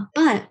come up,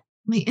 but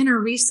my inner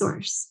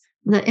resource,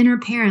 the inner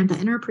parent, the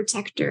inner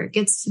protector,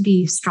 gets to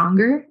be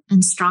stronger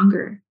and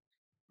stronger.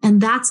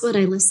 And that's what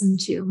I listen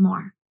to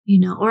more,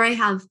 or I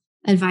have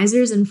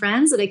advisors and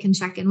friends that I can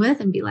check in with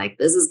and be like,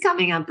 this is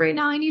coming up right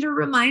now. I need a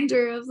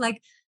reminder of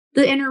like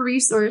the inner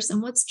resource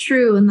and what's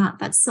true, and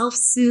that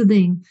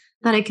self-soothing,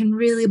 that I can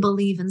really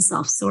believe in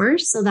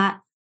self-source, so that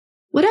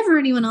whatever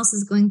anyone else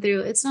is going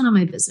through, it's none of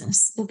my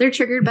business. If they're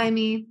triggered by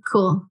me,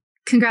 cool.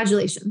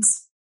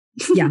 Congratulations.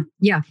 Yeah.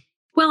 Yeah.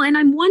 Well, and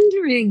I'm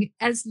wondering,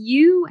 as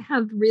you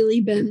have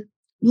really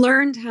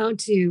learned how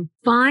to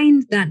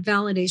find that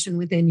validation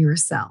within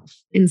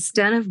yourself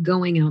instead of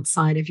going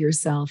outside of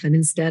yourself, and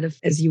instead of,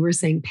 as you were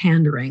saying,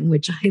 pandering,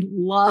 which I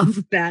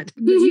love that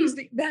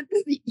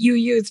you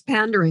use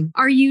pandering.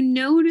 Are you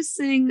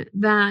noticing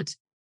that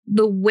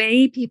the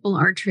way people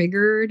are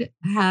triggered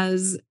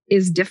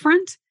is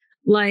different?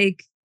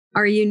 Like,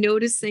 are you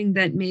noticing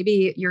that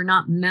maybe you're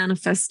not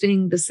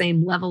manifesting the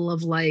same level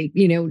of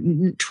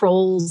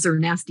trolls or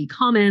nasty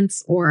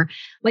comments, or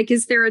like,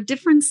 is there a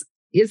difference?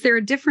 Is there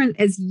a difference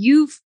as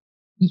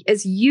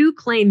you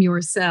claim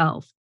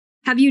yourself?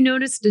 Have you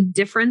noticed a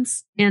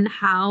difference in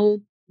how,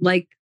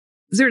 like,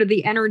 sort of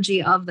the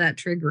energy of that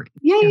triggering?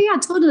 Yeah,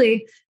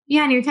 totally.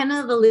 Yeah. And you're kind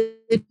of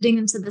alluding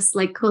into this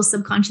like cool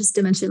subconscious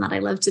dimension that I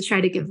love to try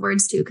to give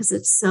words to, because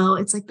it's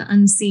like the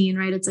unseen,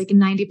 right? It's like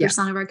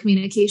 90% of our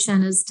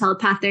communication is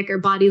telepathic or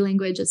body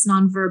language. It's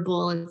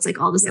nonverbal. It's like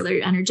all this other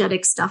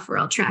energetic stuff we're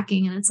all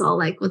tracking. And it's all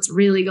like what's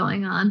really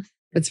going on.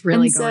 What's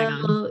really going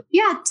on.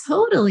 Yeah,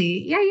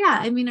 totally. Yeah.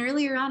 I mean,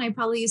 earlier on, I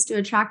probably used to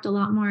attract a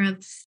lot more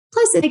of,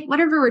 plus like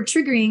whatever we're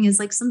triggering is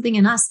like something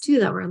in us too,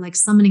 that we're like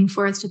summoning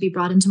forth to be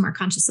brought into more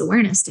conscious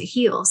awareness to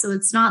heal. So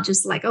it's not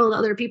just like, oh, the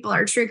other people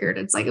are triggered.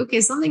 It's like,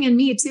 okay, something in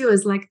me too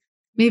is like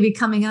maybe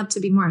coming up to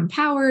be more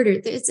empowered, or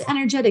it's an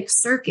energetic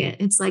circuit.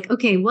 It's like,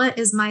 okay, what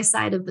is my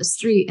side of the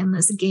street in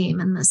this game,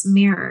 in this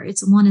mirror?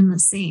 It's one and the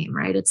same,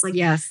 right? It's like,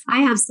 yes,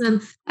 I have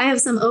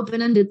some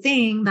open-ended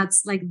thing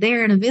that's like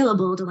there and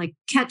available to like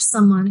catch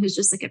someone who's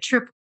just like a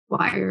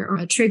tripwire or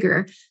a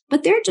trigger,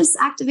 but they're just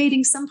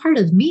activating some part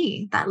of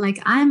me that like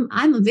I'm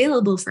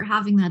available for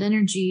having that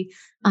energy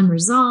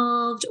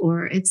unresolved,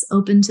 or it's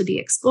open to be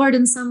explored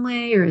in some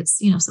way, or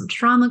it's, some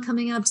trauma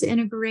coming up to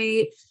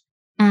integrate.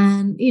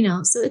 And,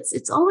 so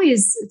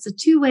it's a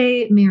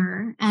two-way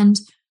mirror. And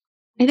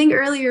I think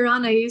earlier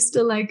on, I used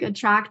to like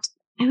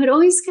I would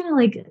always kind of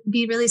like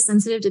be really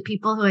sensitive to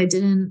people who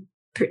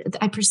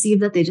I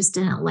perceived that they just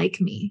didn't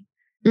like me.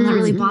 And that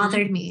really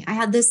bothered me. I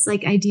had this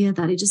like idea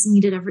that I just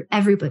needed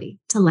everybody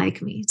to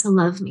like me, to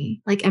love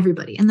me, like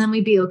everybody. And then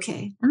we'd be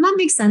okay. And that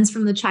makes sense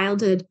from the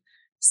childhood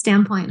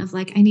standpoint of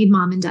like, I need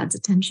mom and dad's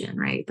attention.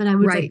 Right. But I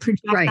would like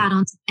project that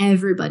onto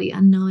everybody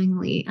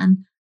unknowingly.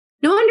 And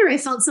no wonder I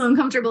felt so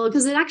uncomfortable,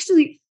 because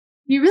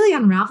you really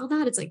unravel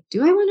that. It's like,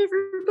 do I want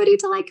everybody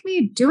to like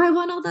me? Do I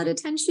want all that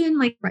attention?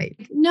 Like,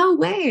 no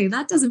way.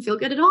 That doesn't feel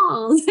good at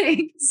all.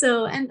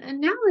 So, and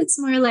now it's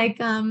more like,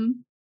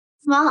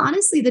 well,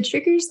 honestly, the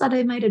triggers that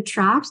I might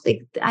attract,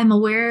 I'm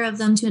aware of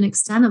them to an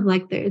extent of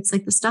like, it's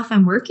like the stuff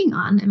I'm working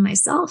on in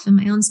myself, in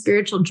my own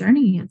spiritual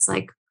journey. It's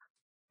like,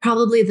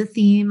 probably the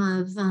theme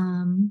of,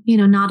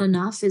 not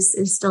enough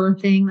is still a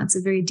thing. That's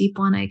a very deep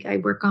one. I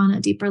work on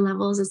at deeper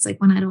levels. It's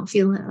like when I don't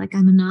feel like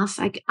I'm enough,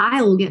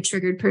 I will get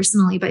triggered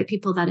personally by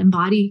people that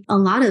embody a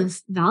lot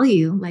of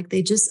value. Like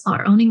they just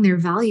are owning their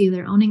value.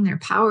 They're owning their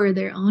power.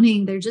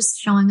 They're just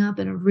showing up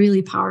in a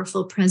really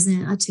powerful,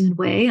 present, attuned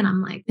way. And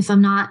I'm like, if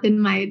I'm not in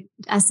my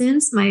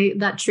essence,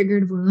 that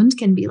triggered wound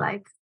can be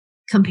like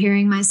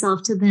comparing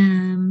myself to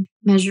them,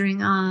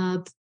 measuring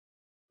up,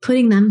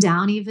 putting them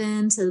down,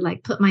 even to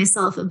like put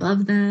myself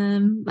above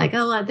them, like,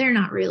 oh, they're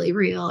not really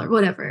real or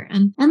whatever.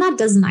 And that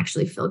doesn't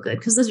actually feel good,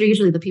 because those are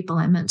usually the people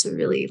I'm meant to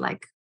really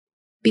like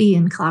be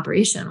in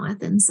collaboration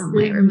with in some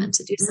way, or meant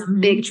to do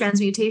some big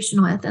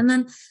transmutation with. And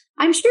then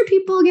I'm sure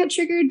people get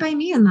triggered by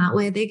me in that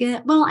way.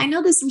 I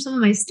know this from some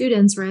of my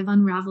students where I've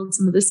unraveled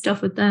some of this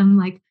stuff with them.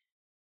 Like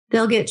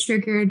they'll get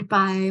triggered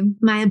by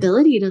my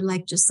ability to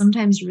like just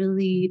sometimes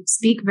really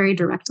speak very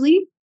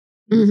directly.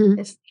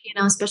 If,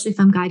 especially if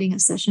I'm guiding a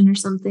session or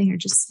something, or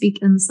just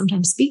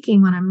sometimes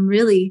speaking when I'm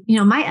really,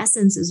 my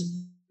essence is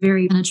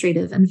very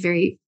penetrative and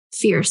very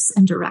fierce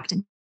and direct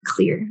and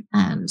clear.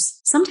 And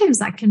sometimes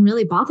that can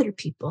really bother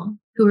people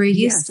who are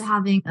used to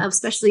having,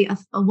 especially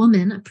a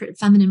woman, a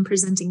feminine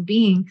presenting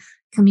being,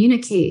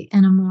 communicate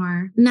in a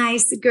more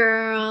nice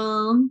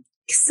girl,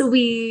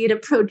 sweet,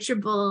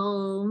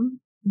 approachable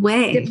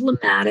way.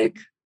 Diplomatic.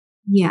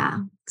 Yeah,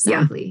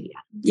 exactly.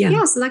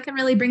 Yeah. So that can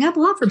really bring up a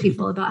lot for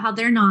people about how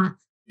they're not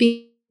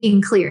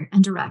being clear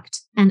and direct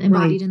and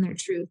embodied in their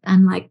truth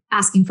and like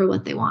asking for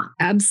what they want.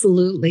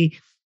 Absolutely.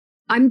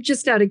 I'm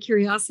just out of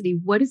curiosity.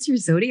 What is your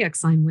zodiac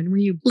sign? When were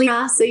you?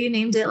 Libra. So you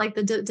named it like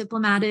the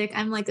diplomatic.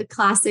 I'm like a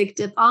classic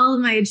all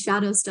of my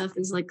shadow stuff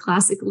is like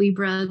classic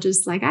Libra.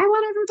 Just like, I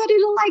want everybody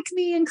to like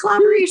me, and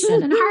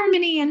collaboration and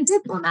harmony and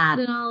diplomat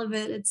and all of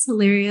it. It's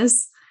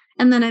hilarious.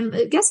 And then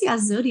I guess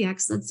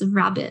zodiacs. That's a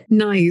rabbit.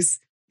 Nice.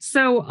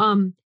 So,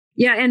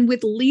 and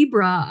with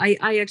Libra,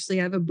 I actually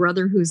have a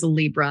brother who's a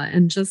Libra,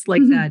 and just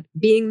like that,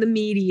 being the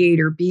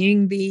mediator,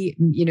 being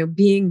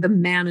the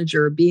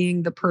manager,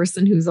 being the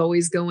person who's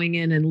always going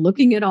in and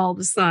looking at all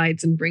the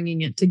sides and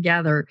bringing it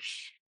together,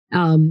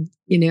 and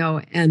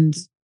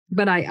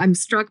But I'm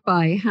struck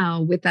by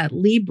how with that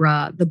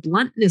Libra, the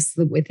bluntness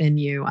within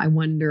you, I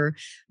wonder,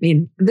 I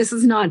mean, this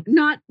is not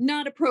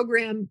a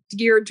program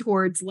geared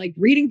towards like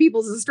reading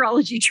people's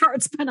astrology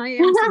charts, but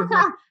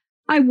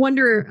I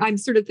wonder, I'm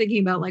sort of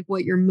thinking about like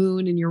what your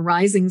moon and your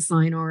rising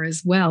sign are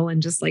as well,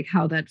 and just like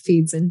how that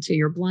feeds into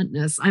your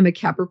bluntness. I'm a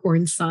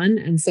Capricorn sun,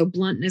 and so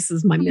bluntness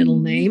is my middle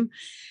name.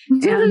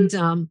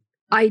 And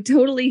I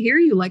totally hear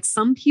you. Like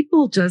some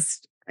people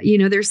just,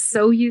 they're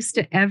so used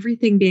to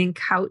everything being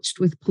couched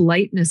with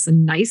politeness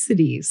and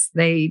niceties.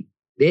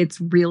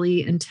 It's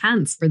really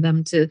intense for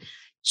them to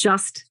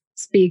just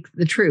speak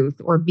the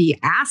truth or be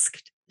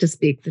asked to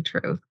speak the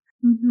truth.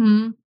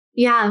 Mm-hmm.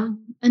 Yeah.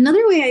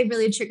 Another way I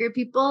really trigger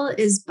people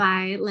is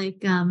by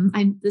like,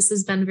 this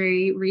has been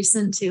very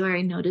recent too, where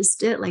I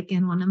noticed it like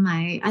in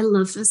I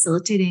love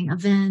facilitating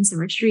events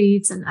and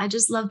retreats, and I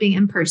just love being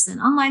in person.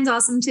 Online's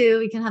awesome too.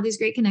 We can have these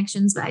great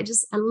connections, but I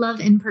love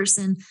in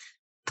person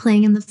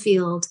playing in the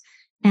field.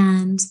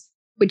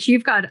 But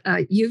you've got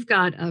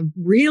a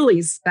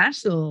really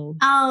special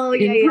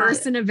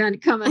in-person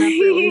event coming up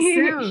really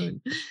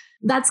soon.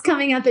 That's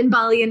coming up in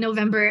Bali in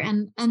November.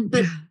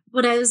 But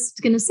what I was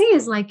going to say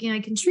is like, I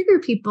can trigger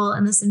people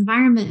in this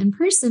environment in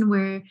person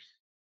where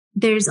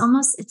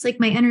it's like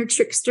my inner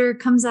trickster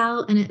comes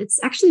out, and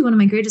it's actually one of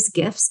my greatest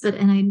gifts,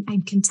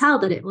 I can tell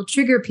that it will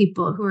trigger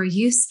people who are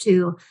used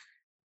to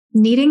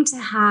needing to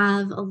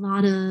have a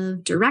lot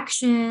of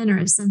direction or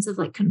a sense of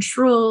like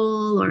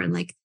control, or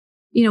like,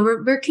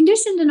 we're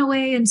conditioned in a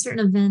way in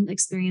certain event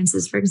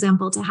experiences, for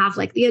example, to have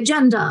like the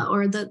agenda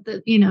or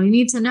the you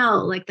need to know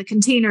like the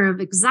container of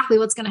exactly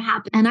what's going to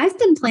happen. And I've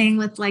been playing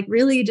with like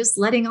really just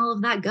letting all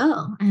of that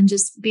go and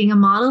just being a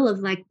model of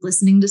like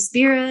listening to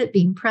spirit,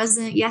 being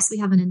present. Yes, we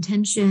have an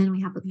intention.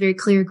 We have a very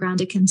clear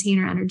grounded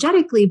container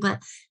energetically,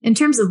 but in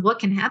terms of what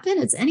can happen,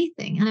 it's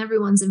anything, and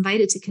everyone's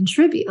invited to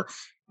contribute.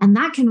 And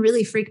that can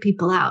really freak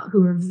people out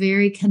who are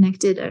very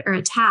connected or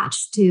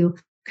attached to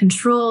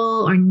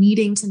control or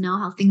needing to know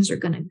how things are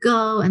going to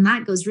go. And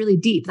that goes really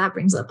deep. That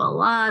brings up a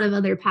lot of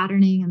other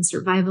patterning and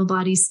survival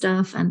body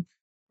stuff.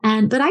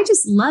 But I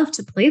just love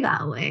to play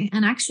that way.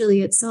 And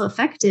actually it's so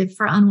effective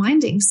for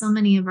unwinding so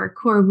many of our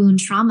core wound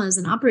traumas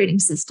and operating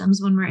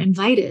systems when we're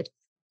invited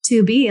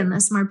to be in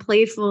this more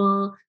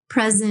playful,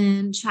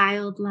 present,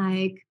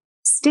 childlike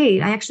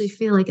state. I actually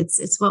feel like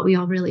it's what we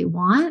all really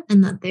want,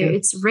 and that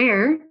it's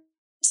rare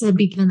to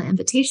be given the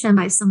invitation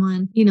by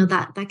someone,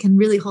 that can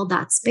really hold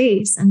that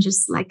space, and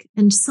just like,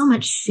 and so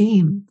much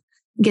shame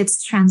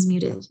gets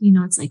transmuted.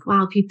 It's like,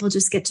 wow, people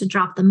just get to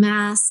drop the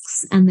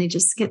masks and they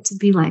just get to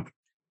be like,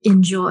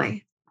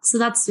 enjoy. So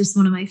that's just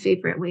one of my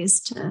favorite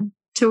ways to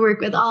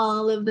work with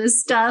all of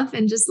this stuff.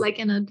 And just like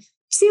in a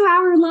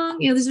 2-hour long,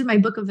 these are my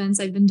book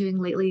events I've been doing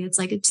lately. It's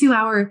like a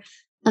 2-hour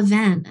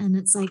event, and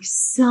it's like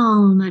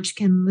so much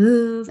can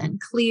move and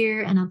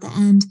clear. And at the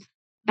end,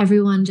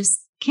 everyone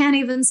just can't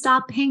even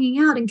stop hanging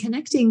out and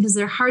connecting because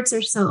their hearts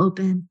are so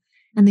open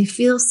and they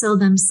feel so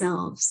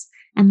themselves.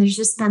 And there's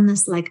just been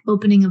this like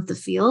opening of the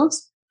field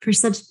for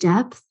such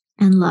depth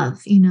and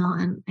love,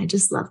 and I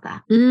just love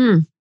that.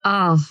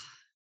 Oh,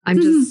 I'm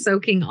just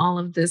soaking all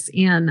of this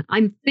in.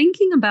 I'm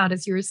thinking about,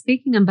 as you were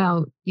speaking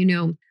about,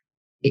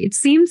 it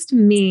seems to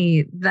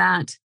me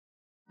that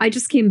I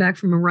just came back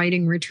from a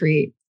writing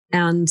retreat,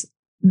 and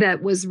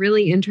that was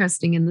really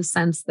interesting in the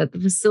sense that the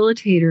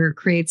facilitator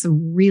creates a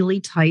really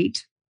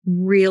tight,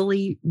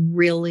 really,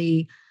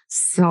 really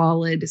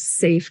solid,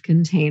 safe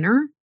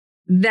container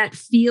that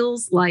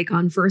feels like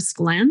on first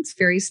glance,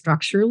 very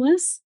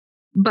structureless.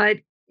 But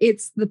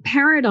the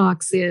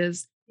paradox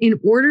is, in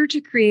order to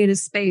create a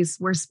space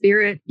where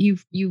spirit, you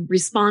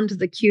respond to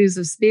the cues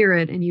of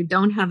spirit and you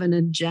don't have an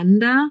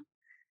agenda,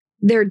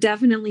 there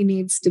definitely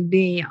needs to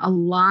be a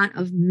lot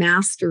of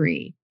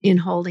mastery in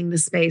holding the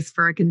space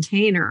for a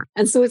container.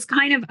 And so it's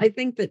kind of, I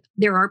think that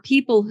there are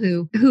people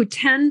who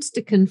tend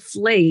to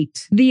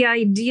conflate the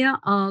idea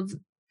of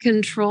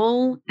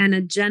control and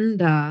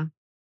agenda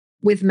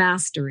with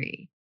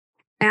mastery.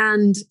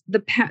 And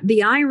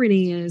the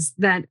irony is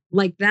that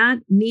like that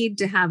need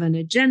to have an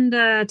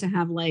agenda, to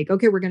have like,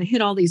 okay, we're going to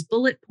hit all these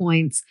bullet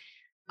points,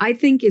 I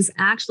think is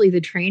actually the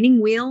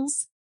training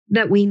wheels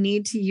that we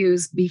need to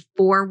use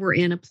before we're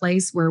in a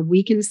place where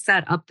we can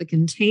set up the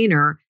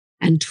container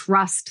and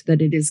trust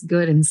that it is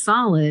good and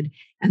solid,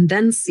 and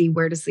then see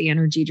where does the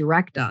energy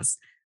direct us.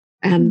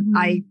 And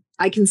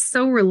I can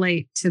so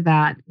relate to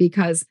that,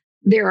 because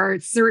there are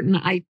certain,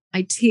 I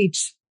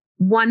teach,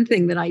 one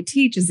thing that I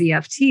teach is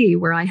EFT,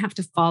 where I have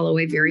to follow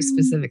a very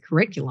specific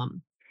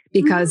curriculum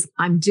because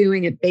I'm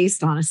doing it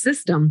based on a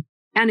system.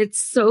 And it's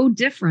so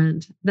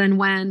different than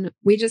when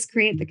we just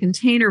create the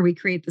container, we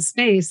create the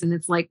space, and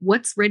it's like,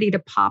 what's ready to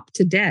pop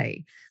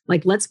today?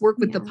 Like, let's work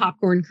with the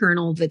popcorn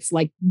kernel that's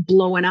like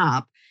blowing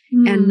up.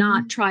 And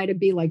not try to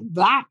be like,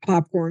 that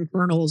popcorn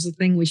kernel is the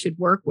thing we should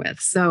work with.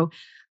 So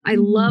I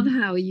love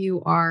how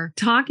you are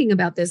talking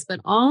about this, but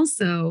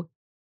also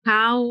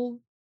how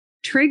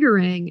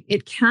triggering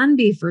it can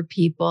be for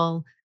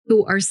people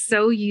who are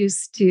so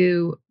used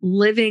to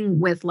living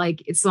with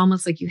like, it's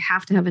almost like you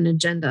have to have an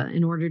agenda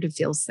in order to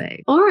feel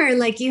safe. Or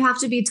like you have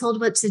to be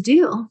told what to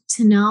do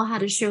to know how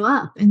to show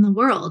up in the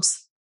world.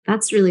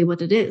 That's really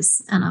what it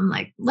is. And I'm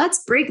like,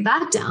 let's break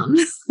that down.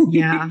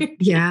 Yeah.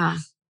 Yeah.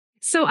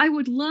 So I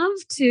would love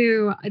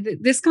to,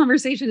 this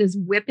conversation is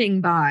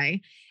whipping by.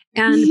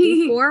 And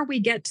before we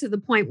get to the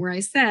point where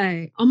I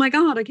say, oh my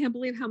God, I can't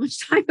believe how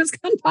much time has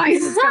gone by in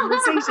this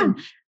conversation,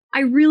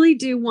 I really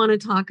do want to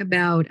talk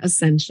about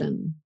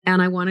Ascension.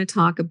 And I want to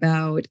talk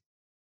about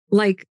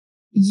like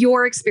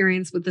your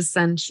experience with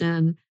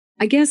Ascension.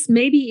 I guess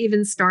maybe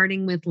even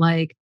starting with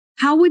like,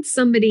 how would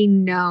somebody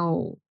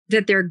know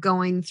that they're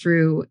going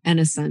through an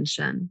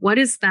ascension? What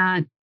is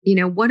that?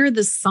 What are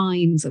the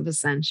signs of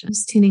ascension?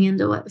 Just tuning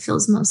into what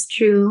feels most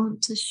true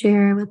to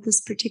share with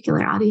this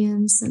particular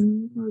audience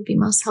and what would be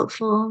most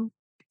helpful.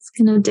 It's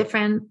kind of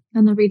different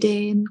in every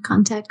day and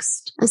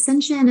context.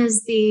 Ascension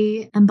is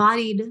the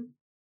embodied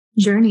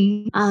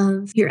journey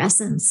of your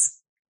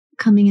essence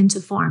coming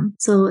into form.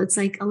 So it's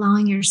like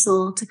allowing your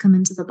soul to come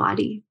into the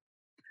body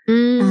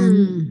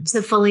and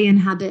to fully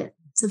inhabit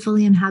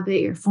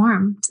your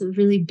form, to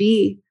really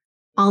be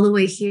all the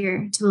way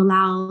here, to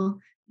allow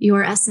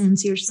your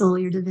essence, your soul,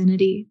 your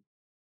divinity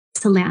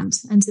to land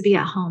and to be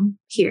at home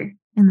here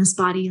in this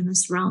body, in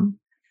this realm.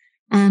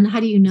 And how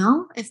do you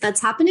know if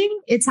that's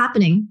happening? It's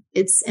happening.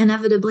 It's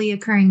inevitably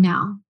occurring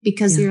now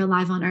because you're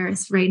alive on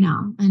earth right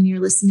now and you're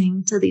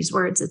listening to these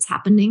words. It's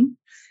happening.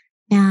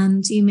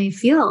 And you may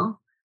feel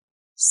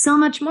so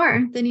much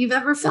more than you've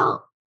ever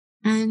felt.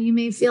 And you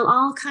may feel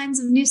all kinds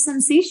of new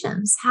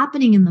sensations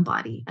happening in the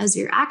body as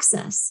your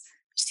access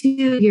to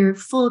your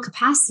full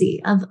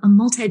capacity of a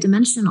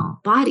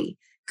multidimensional body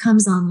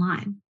comes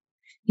online.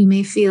 You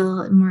may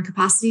feel more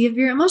capacity of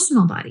your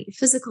emotional body,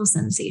 physical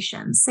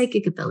sensations,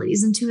 psychic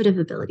abilities, intuitive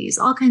abilities,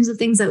 all kinds of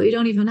things that we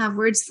don't even have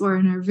words for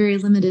in our very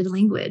limited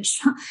language.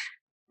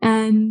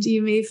 And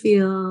you may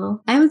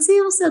feel, I would say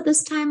also at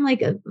this time,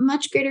 like a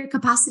much greater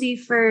capacity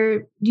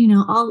for,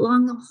 all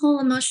along the whole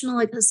emotional,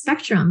 like the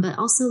spectrum, but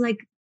also like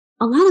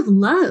a lot of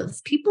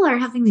love. People are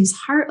having these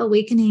heart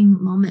awakening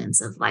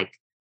moments of like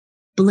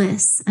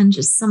bliss and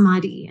just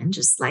samadhi and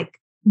just like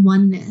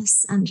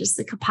oneness and just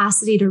the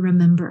capacity to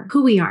remember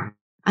who we are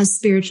as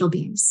spiritual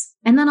beings.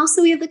 And then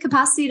also we have the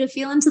capacity to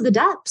feel into the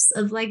depths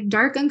of like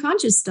dark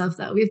unconscious stuff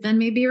that we've been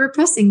maybe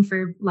repressing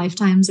for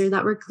lifetimes or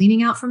that we're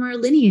cleaning out from our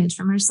lineage,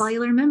 from our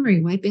cellular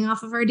memory, wiping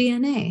off of our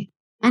DNA.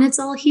 And it's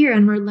all here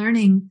and we're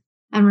learning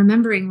and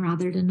remembering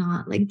rather to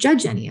not like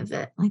judge any of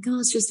it. Like, oh,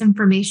 it's just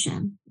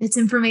information. It's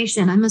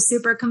information. I'm a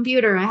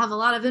supercomputer. I have a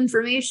lot of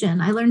information.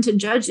 I learned to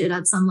judge it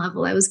at some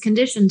level. I was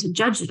conditioned to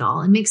judge it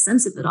all and make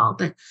sense of it all.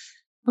 But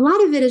a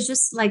lot of it is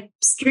just like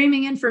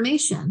streaming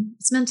information.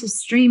 It's meant to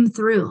stream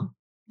through.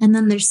 And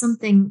then there's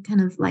something kind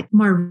of like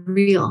more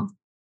real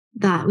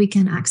that we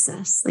can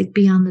access, like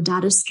beyond the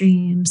data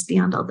streams,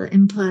 beyond all the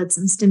inputs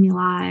and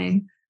stimuli,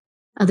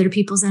 other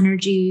people's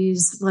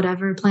energies,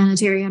 whatever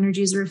planetary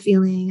energies we're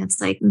feeling. It's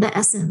like the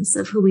essence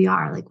of who we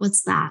are. Like,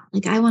 what's that?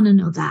 Like, I want to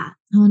know that.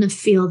 I want to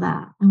feel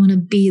that. I want to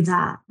be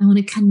that. I want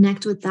to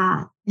connect with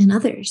that in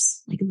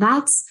others. Like,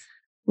 that's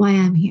why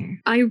I'm here.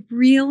 I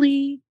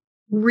really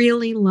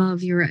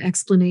love your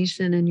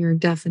explanation and your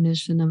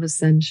definition of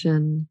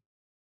ascension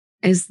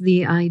as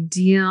the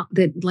idea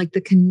that like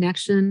the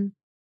connection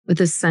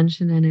with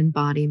ascension and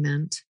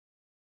embodiment.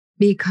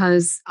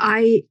 Because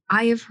I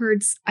have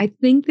heard, I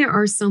think there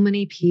are so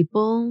many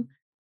people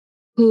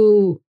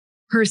who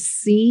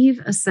perceive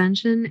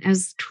ascension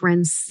as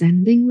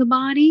transcending the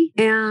body.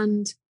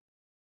 And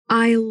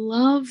I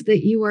love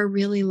that you are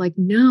really like,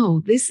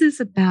 no, this is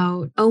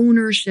about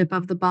ownership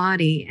of the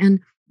body.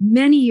 And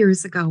many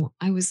years ago,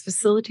 I was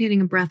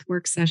facilitating a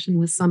breathwork session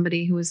with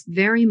somebody who was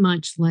very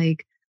much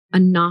like a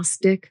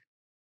Gnostic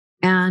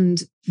and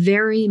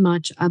very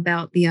much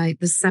about the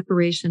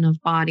separation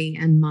of body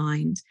and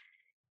mind.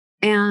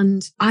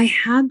 And I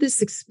had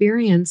this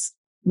experience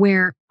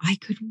where I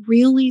could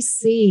really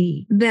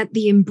see that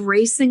the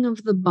embracing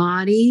of the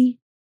body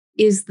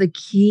is the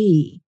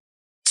key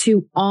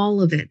to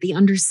all of it, the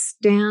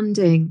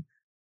understanding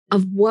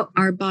of what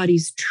our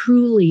bodies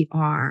truly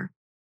are,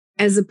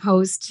 as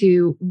opposed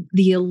to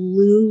the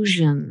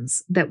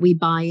illusions that we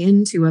buy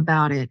into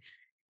about it.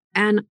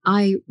 And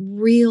I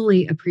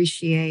really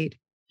appreciate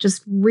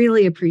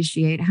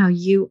how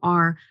you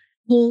are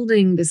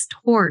holding this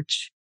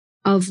torch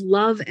of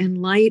love and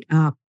light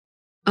up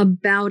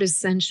about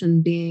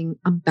ascension being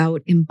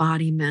about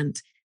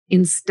embodiment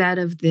instead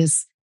of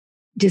this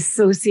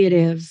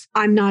dissociative,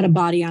 I'm not a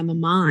body, I'm a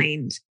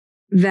mind,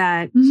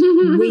 that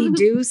we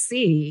do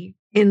see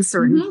in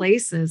certain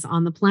places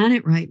on the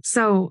planet, right?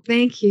 So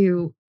thank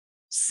you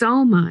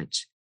so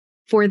much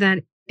for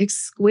that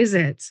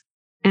exquisite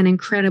and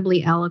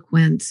incredibly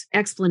eloquent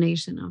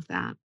explanation of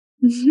that.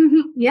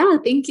 Yeah,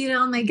 thank you to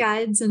all my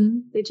guides.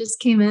 And they just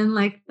came in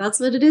like, that's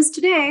what it is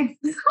today.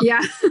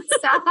 Yeah.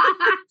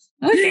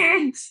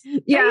 Okay.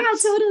 Yeah,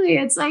 totally.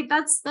 It's like,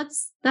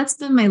 that's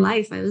been my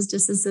life. I was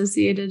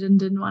disassociated and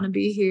didn't want to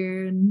be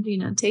here and,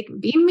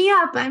 beam me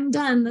up. I'm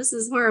done. This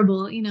is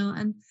horrible,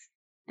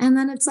 And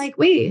then it's like,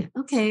 wait,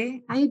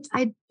 okay,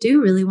 I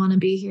do really want to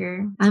be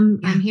here. I'm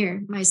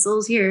here. My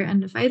soul's here.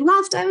 And if I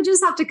left, I would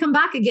just have to come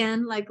back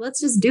again. Like, let's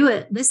just do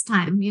it this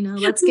time.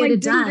 Let's get like,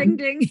 it done. Ding,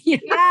 ding, ding.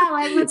 Yeah,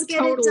 like let's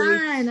get it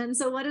done. And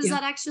so what does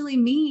that actually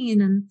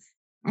mean?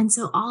 And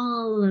so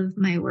all of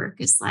my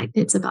work is like,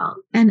 it's about,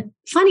 and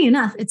funny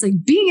enough, it's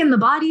like being in the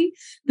body.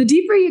 The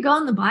deeper you go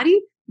in the body,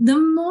 the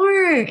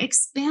more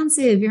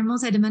expansive your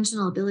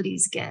multidimensional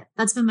abilities get.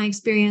 That's been my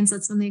experience.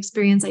 That's been the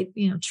experience I,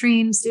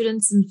 train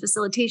students in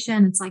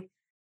facilitation. It's like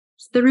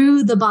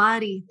through the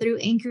body, through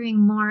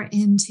anchoring more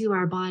into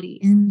our body,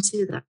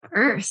 into the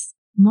earth,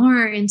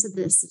 more into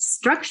this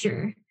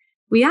structure,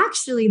 we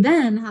actually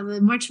then have a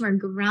much more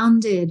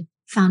grounded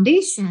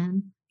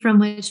foundation from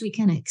which we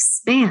can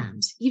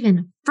expand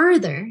even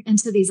further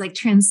into these like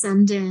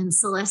transcendent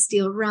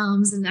celestial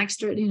realms and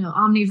extra,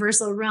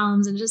 omniversal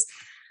realms and just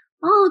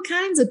all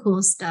kinds of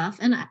cool stuff.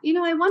 And, I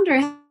wonder,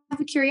 I have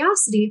a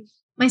curiosity.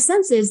 My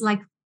sense is like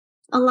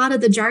a lot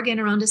of the jargon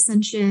around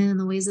ascension and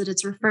the ways that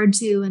it's referred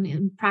to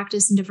and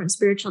practice in different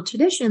spiritual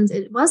traditions,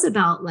 it was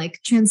about like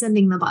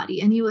transcending the body,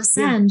 and you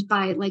ascend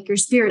by like your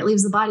spirit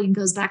leaves the body and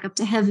goes back up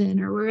to heaven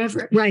or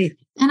wherever. Right.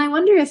 And I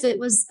wonder if that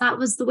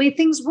was the way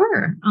things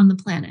were on the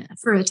planet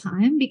for a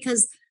time,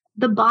 because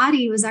the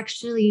body was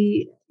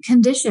actually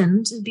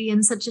conditioned to be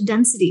in such a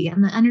density,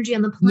 and the energy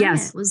on the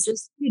planet was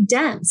just too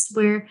dense,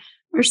 where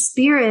our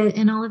spirit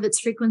and all of its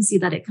frequency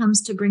that it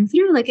comes to bring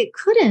through, like it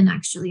couldn't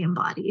actually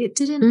embody. It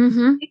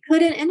didn't, it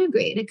couldn't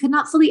integrate. It could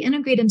not fully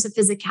integrate into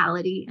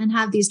physicality and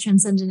have these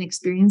transcendent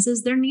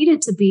experiences. There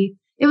needed to be,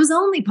 it was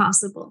only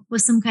possible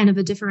with some kind of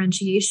a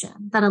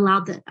differentiation that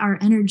allowed our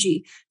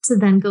energy to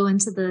then go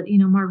into the,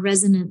 more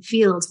resonant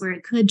fields where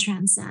it could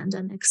transcend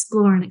and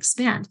explore and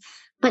expand.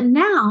 But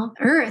now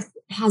Earth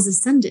has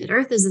ascended.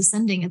 Earth is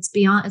ascending.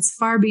 It's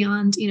far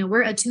beyond,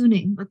 we're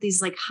attuning with these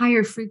like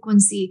higher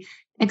frequency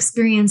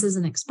experiences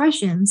and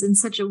expressions in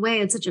such a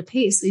way, at such a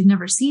pace we've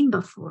never seen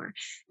before.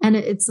 And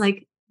it's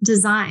like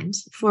designed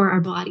for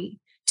our body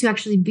to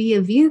actually be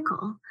a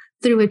vehicle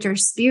through which our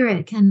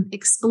spirit can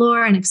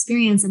explore and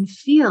experience and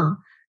feel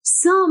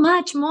so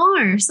much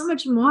more,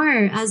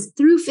 as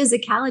through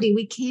physicality,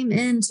 we came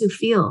in to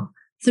feel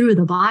through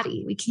the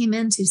body. We came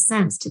in to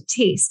sense, to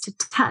taste, to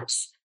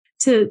touch,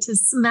 to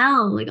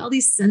smell, like all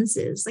these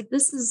senses. Like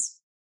this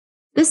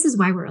is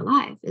why we're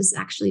alive, is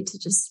actually to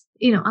just,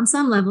 on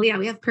some level, we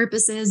have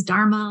purposes,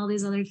 dharma, all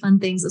these other fun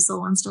things the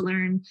soul wants to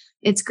learn.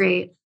 It's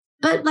great.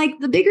 But like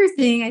the bigger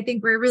thing I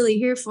think we're really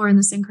here for in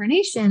this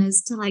incarnation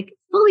is to like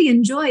fully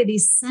enjoy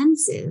these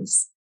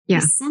senses. Yeah.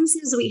 These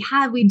senses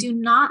we do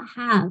not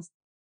have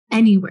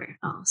anywhere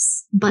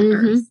else but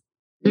Earth.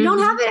 We don't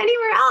have it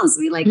anywhere else.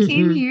 We like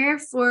came here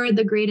for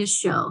the greatest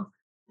show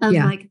of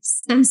like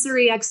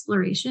sensory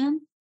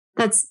exploration.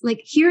 That's like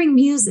hearing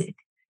music,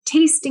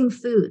 tasting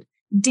food,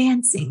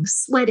 dancing,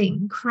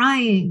 sweating,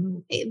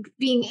 crying,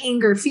 being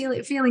anger,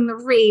 feeling the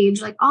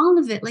rage, like all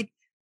of it. Like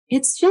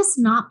it's just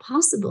not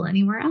possible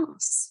anywhere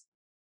else.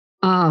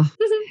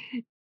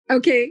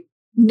 Okay.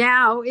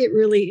 Now it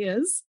really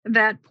is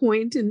that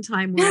point in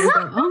time where I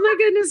go, oh my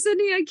goodness,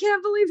 Sydney, I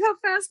can't believe how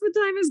fast the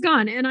time has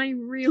gone. And I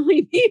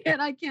really mean it.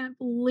 I can't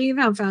believe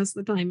how fast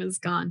the time has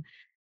gone.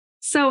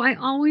 So I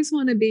always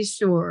want to be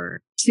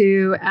sure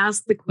to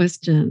ask the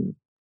question,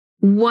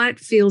 what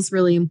feels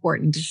really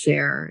important to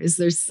share? Is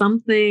there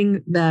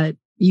something that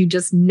you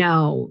just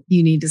know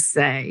you need to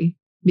say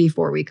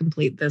before we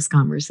complete this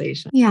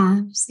conversation?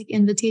 Yeah, just like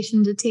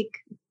invitation to take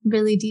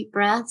really deep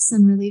breaths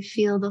and really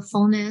feel the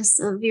fullness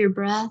of your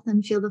breath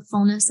and feel the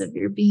fullness of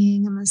your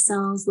being and the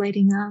cells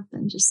lighting up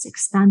and just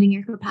expanding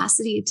your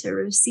capacity to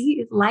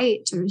receive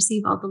light, to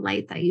receive all the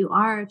light that you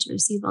are, to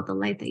receive all the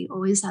light that you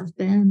always have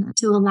been,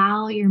 to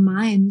allow your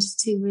mind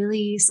to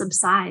really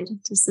subside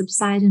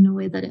in a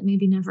way that it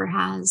maybe never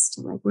has,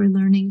 to like we're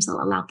learning to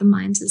allow the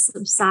mind to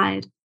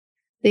subside.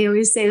 They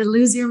always say,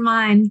 lose your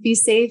mind, be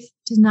safe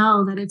to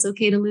know that it's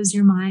okay to lose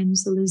your mind.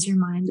 So lose your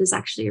mind is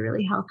actually a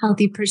really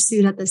healthy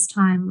pursuit at this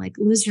time. Like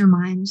lose your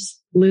mind.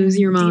 Lose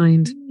your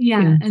mind.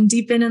 Yeah. And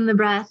deepen in the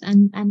breath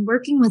and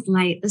working with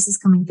light. This is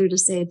coming through to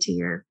say to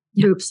your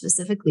group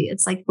specifically.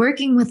 It's like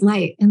working with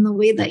light in the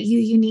way that you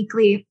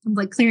uniquely, I'm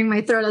like clearing my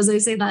throat as I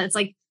say that. It's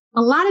like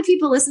a lot of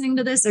people listening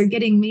to this are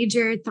getting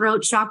major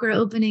throat chakra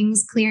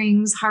openings,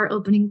 clearings, heart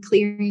opening,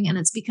 clearing. And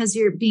it's because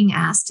you're being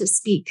asked to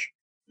speak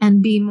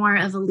and be more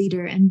of a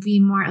leader and be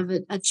more of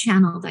a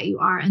channel that you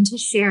are, and to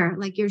share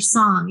like your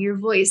song, your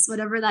voice,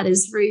 whatever that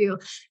is for you,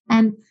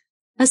 and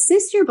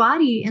assist your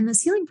body in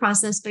this healing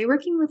process by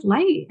working with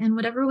light in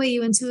whatever way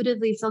you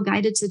intuitively feel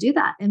guided to do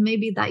that. And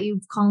maybe that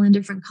you call in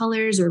different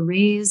colors or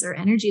rays or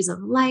energies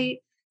of light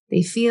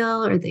they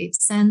feel or they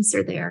sense,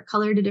 or they are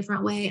colored a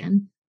different way,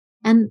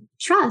 and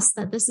trust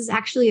that this is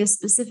actually a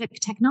specific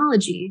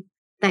technology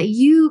that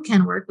you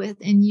can work with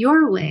in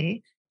your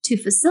way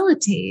to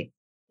facilitate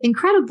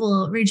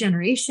incredible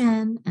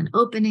regeneration and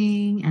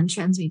opening and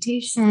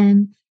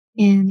transmutation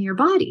in your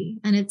body.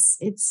 And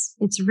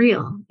it's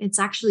real. It's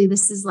actually,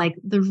 this is like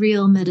the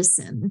real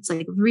medicine. It's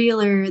like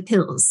realer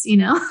pills,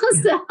 Yeah.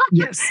 So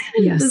Yes.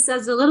 just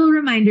as a little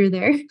reminder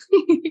there.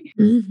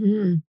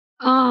 Mm-hmm.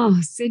 Oh,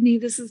 Sydney,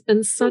 this has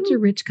been such a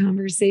rich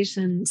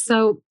conversation.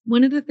 So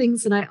one of the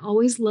things that I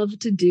always love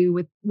to do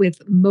with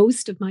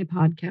most of my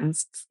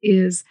podcasts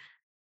is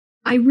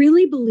I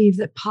really believe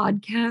that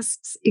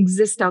podcasts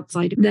exist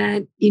outside of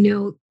that.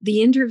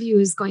 The interview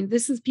is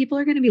people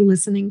are going to be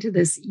listening to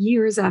this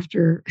years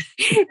after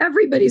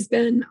everybody's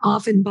been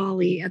off in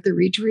Bali at the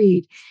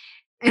retreat.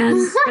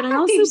 But I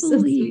also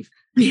believe,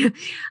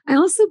 I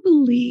also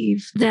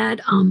believe that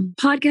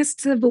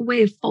podcasts have a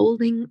way of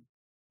folding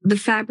the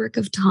fabric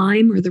of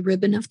time or the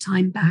ribbon of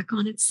time back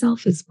on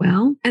itself as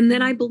well. And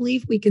then I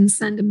believe we can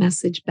send a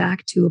message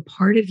back to a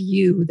part of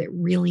you that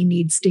really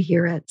needs to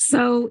hear it.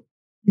 So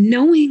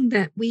knowing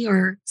that we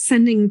are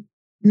sending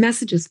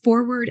messages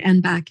forward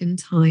and back in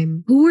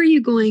time,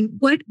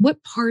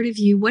 what part of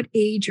you, what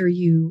age are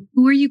you,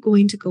 who are you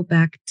going to go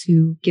back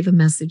to give a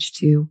message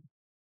to?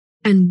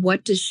 And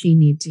what does she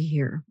need to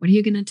hear? What are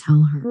you going to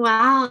tell her?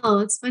 Wow.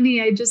 It's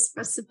funny. I just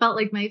felt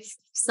like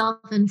myself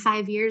in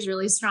 5 years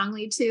really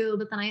strongly too.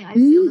 But then I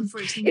feel the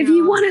 14-year-old. If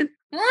you want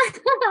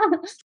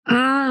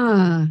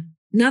to,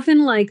 nothing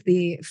like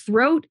the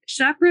throat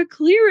chakra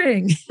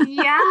clearing.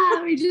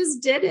 Yeah, we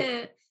just did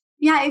it.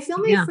 Yeah, I feel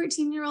my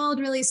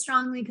 14-year-old really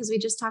strongly because we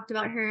just talked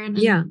about her. And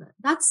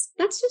that's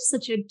just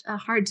such a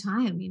hard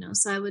time,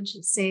 So I would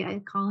just say I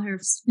call her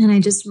and I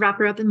just wrap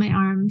her up in my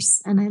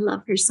arms and I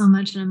love her so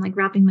much. And I'm like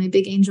wrapping my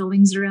big angel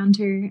wings around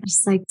her.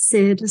 Just like,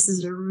 Sid, this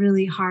is a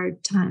really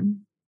hard time.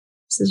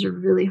 This is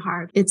really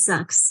hard. It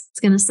sucks. It's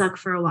going to suck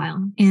for a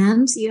while.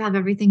 And you have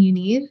everything you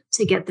need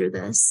to get through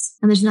this.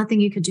 And there's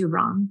nothing you could do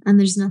wrong. And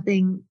there's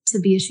nothing to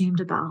be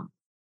ashamed about.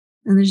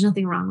 And there's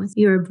nothing wrong with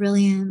you. You are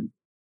brilliant.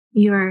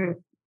 You are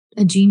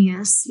a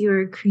genius. You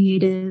are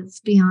creative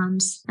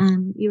beyond,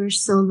 and you are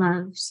so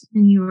loved,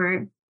 and you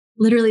are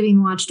literally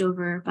being watched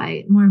over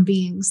by more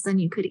beings than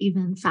you could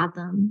even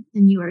fathom.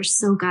 And you are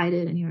so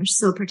guided, and you are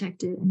so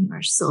protected, and you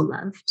are so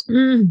loved.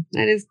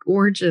 That is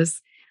gorgeous.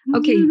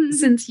 Okay,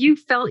 since you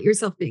felt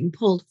yourself being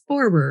pulled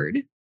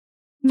forward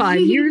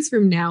 5 years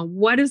from now,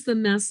 what is the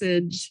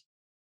message,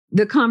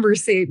 the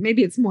conversation?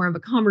 Maybe it's more of a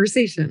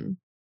conversation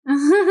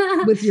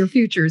with your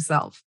future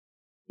self.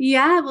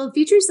 Yeah, well,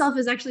 future self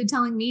is actually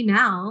telling me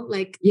now,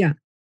 like, you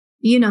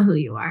know who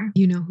you are.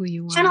 You know who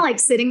you are. Kind of like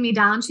sitting me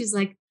down. She's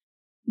like,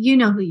 you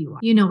know who you are.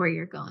 You know where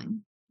you're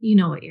going. You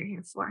know what you're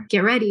here for.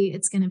 Get ready.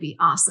 It's going to be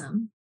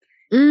awesome.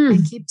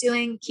 And keep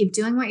doing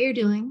what you're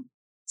doing.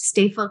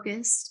 Stay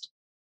focused.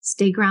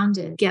 Stay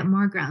grounded. Get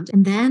more grounded.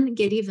 And then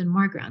get even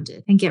more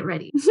grounded and get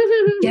ready.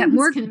 Get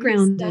more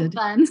grounded. So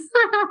fun.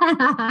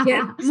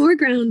 Get more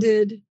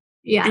grounded.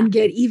 Yeah. And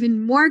get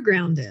even more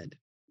grounded.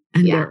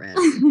 And get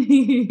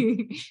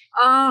ready.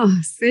 Oh,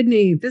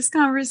 Sydney, this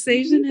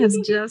conversation has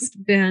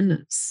just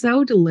been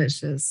so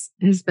delicious.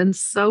 It has been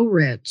so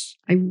rich.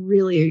 I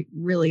really,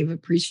 really have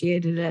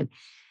appreciated it.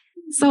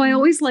 So I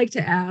always like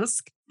to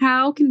ask,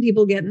 how can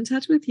people get in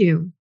touch with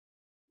you?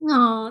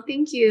 Oh,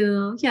 thank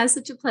you. Yeah,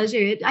 such a pleasure.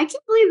 I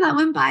can't believe that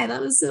went by.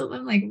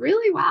 I'm like,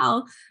 really?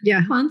 Wow.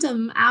 Yeah.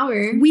 Quantum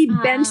hour. We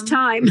bent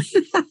time.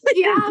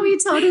 Yeah, we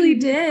totally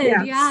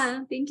did.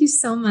 Yeah. Thank you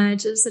so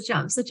much. It was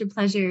such a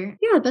pleasure.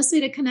 Yeah. The best way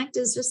to connect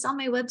is just on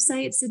my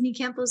website,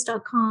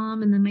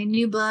 sydneycampos.com. And then my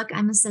new book,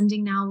 I'm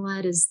Ascending Now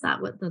What,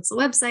 that's the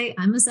website,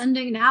 I'm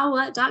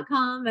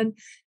ascendingnowwhat.com.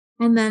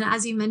 And then,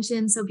 as you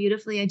mentioned so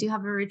beautifully, I do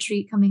have a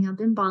retreat coming up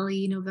in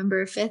Bali,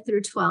 November 5th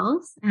through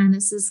 12th. And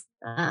this is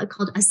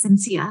called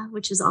Ascension,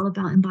 which is all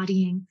about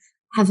embodying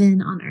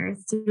heaven on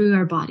earth through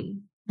our body.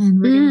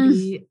 And we're going to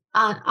be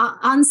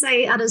on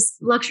site at a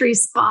luxury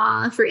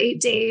spa for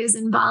 8 days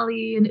in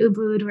Bali and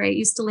Ubud, where I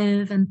used to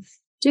live, and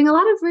doing a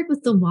lot of work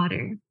with the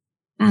water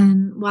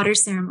and water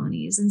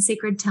ceremonies and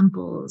sacred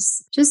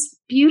temples. Just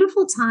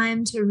beautiful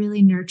time to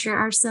really nurture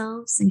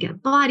ourselves and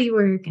get body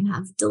work and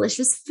have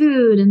delicious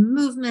food and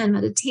movement,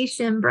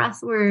 meditation, breath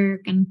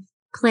work, and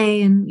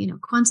play and,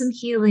 quantum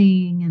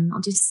healing. And I'll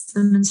do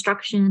some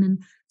instruction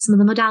and some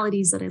of the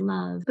modalities that I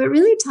love, but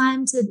really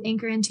time to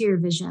anchor into your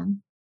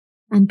vision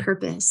and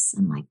purpose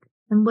and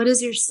what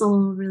is your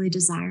soul really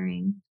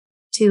desiring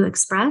to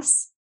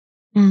express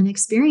and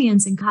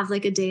experience, and have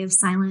like a day of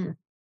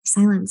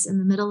silence in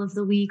the middle of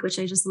the week, which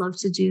I just love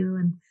to do.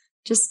 And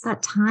just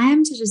that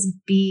time to just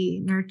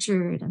be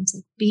nurtured and to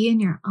be in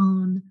your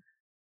own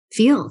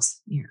field,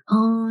 your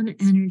own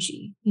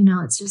energy.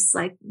 It's just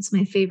like, it's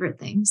my favorite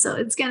thing. So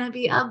it's going to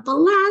be a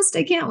blast.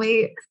 I can't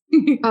wait.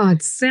 Oh,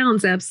 it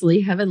sounds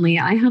absolutely heavenly.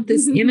 I have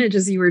this image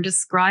as you were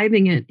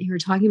describing it. You were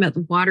talking about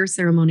the water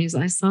ceremonies.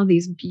 I saw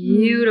these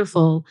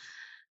beautiful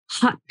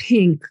hot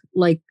pink,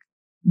 like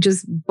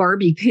just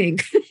Barbie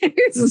pink.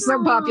 It's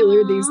so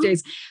popular these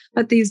days.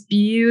 But these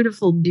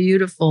beautiful,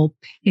 beautiful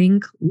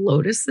pink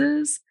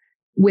lotuses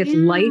with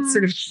light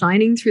sort of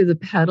shining through the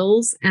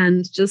petals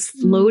and just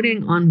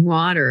floating on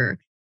water.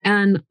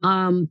 And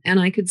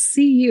I could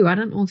see you. I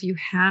don't know if you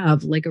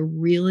have like a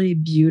really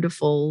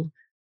beautiful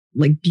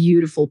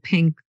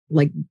pink,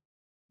 like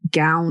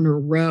gown or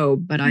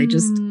robe, but I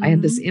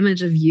had this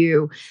image of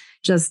you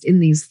just in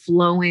these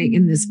flowing,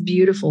 in this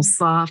beautiful,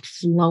 soft,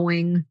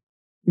 flowing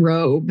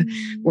robe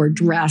or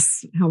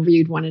dress, however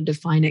you'd want to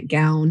define it,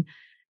 gown.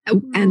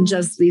 And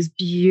just these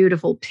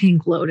beautiful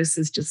pink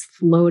lotuses just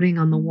floating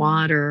on the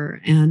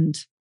water and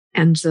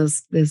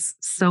just this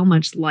so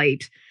much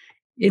light.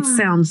 It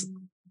sounds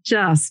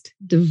just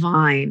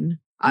divine.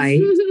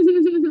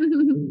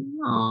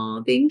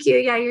 Oh, thank you.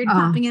 Yeah, you're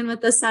tapping in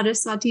with the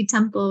Saraswati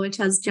temple, which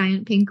has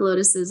giant pink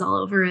lotuses all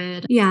over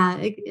it.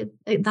 Yeah,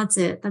 that's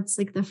it. That's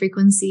like the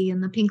frequency.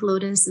 And the pink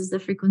lotus is the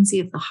frequency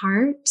of the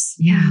heart.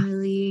 Yeah. And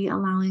really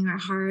allowing our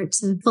heart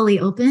to fully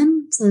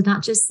open to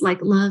not just like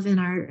love in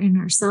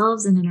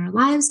ourselves and in our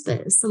lives,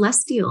 but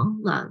celestial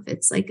love.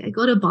 It's like I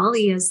go to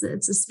Bali it's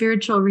a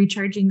spiritual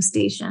recharging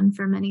station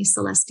for many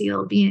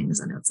celestial beings.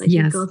 And it's like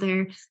you go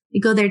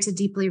there to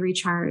deeply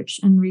recharge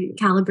and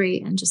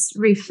recalibrate and just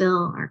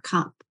refill our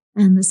cup.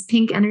 And this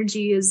pink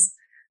energy it's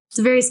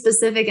a very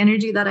specific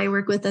energy that I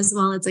work with as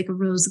well. It's like a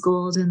rose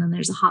gold, and then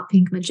there's a hot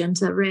pink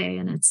magenta ray.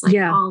 And it's like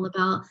all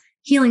about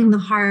healing the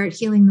heart,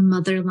 healing the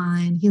mother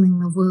line, healing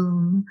the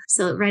womb.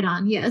 So right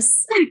on.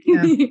 Yes.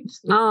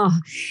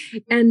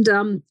 And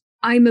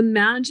I'm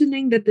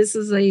imagining that this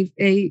is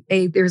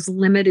there's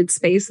limited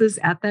spaces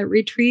at that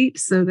retreat,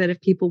 so that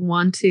if people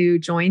want to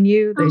join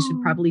you, they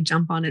should probably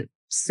jump on it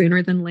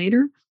sooner than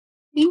later.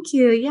 Thank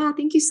you. Yeah,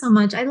 thank you so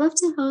much. I love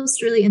to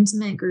host really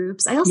intimate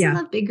groups. I also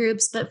love big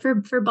groups, but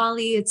for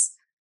Bali, it's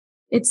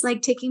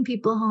like taking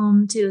people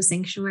home to a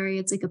sanctuary.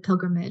 It's like a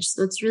pilgrimage.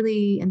 So it's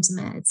really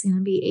intimate. It's going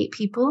to be 8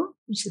 people,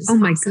 which is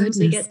my awesome. goodness.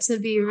 We get to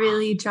be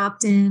really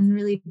dropped in,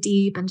 really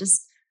deep, and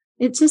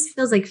it just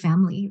feels like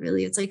family,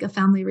 really. It's like a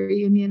family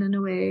reunion in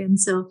a way. And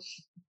so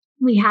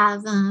we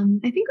have, I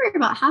think we're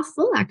about half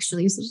full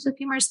actually. So just a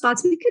few more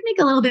spots. We could make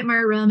a little bit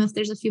more room if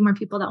there's a few more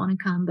people that want to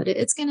come, but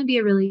it's going to be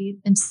a really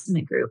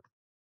intimate group.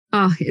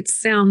 Oh, it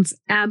sounds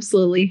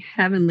absolutely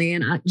heavenly.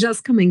 And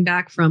just coming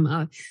back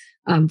from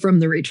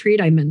the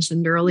retreat I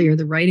mentioned earlier,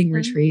 the writing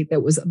retreat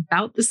that was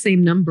about the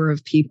same number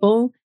of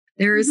people,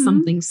 there is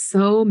something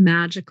so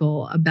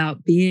magical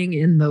about being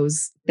in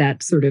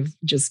that sort of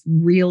just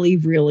really,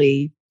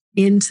 really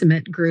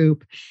intimate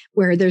group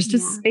where there's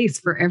just space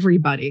for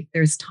everybody.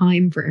 There's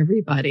time for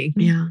everybody.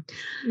 Yeah.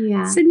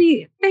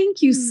 Sydney,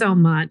 thank you so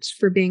much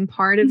for being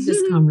part of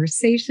this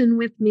conversation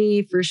with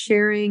me, for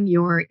sharing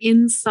your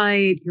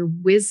insight, your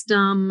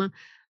wisdom,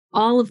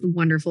 all of the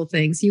wonderful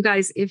things. You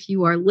guys, if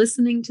you are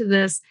listening to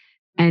this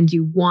and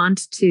you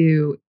want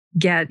to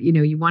get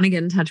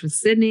in touch with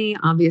Sydney,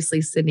 obviously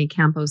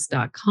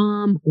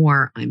sydneycampos.com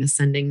or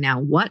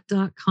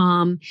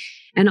I'mAscendingNowWhat.com.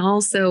 And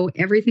also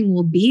everything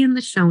will be in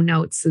the show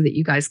notes so that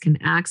you guys can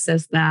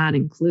access that,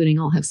 including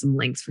I'll have some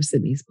links for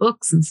Sydney's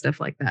books and stuff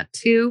like that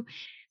too.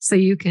 So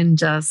you can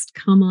just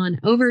come on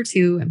over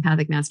to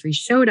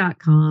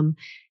empathicmasteryshow.com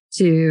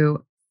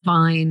to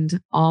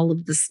find all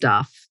of the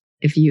stuff.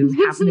 If you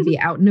happen to be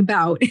out and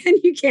about and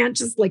you can't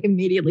just like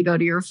immediately go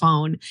to your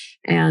phone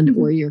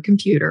or your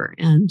computer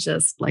and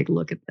just like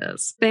look at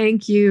this.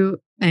 Thank you.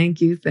 Thank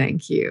you.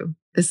 Thank you.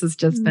 This has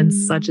just been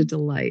such a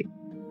delight.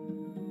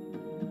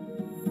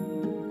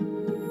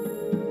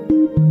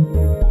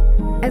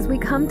 As we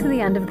come to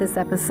the end of this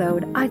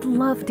episode, I'd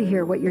love to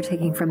hear what you're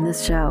taking from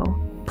this show.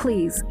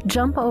 Please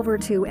jump over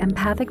to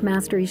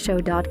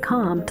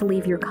empathicmasteryshow.com to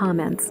leave your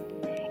comments.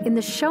 In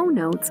the show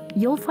notes,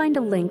 you'll find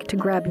a link to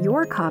grab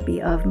your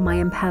copy of my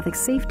Empathic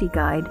Safety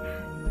Guide,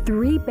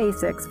 3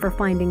 Basics for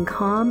Finding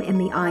Calm in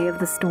the Eye of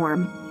the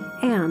Storm.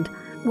 And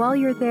while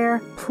you're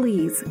there,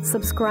 please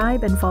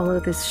subscribe and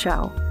follow this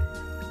show.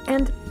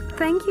 And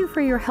thank you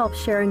for your help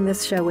sharing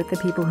this show with the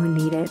people who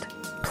need it.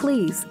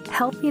 Please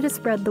help me to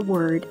spread the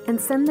word and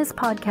send this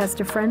podcast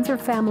to friends or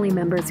family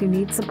members who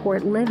need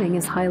support living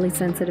as highly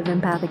sensitive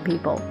empathic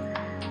people.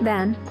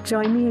 Then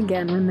join me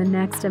again when the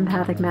next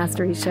Empathic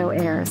Mastery Show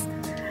airs.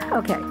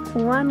 Okay,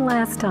 one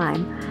last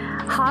time.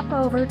 Hop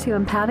over to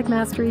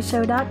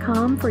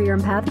empathicmasteryshow.com for your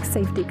Empathic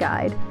Safety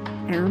Guide.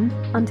 And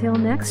until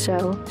next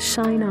show,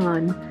 shine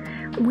on.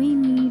 We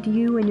need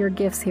you and your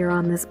gifts here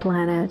on this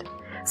planet.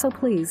 So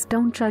please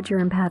don't judge your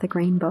empathic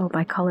rainbow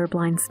by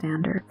colorblind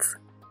standards.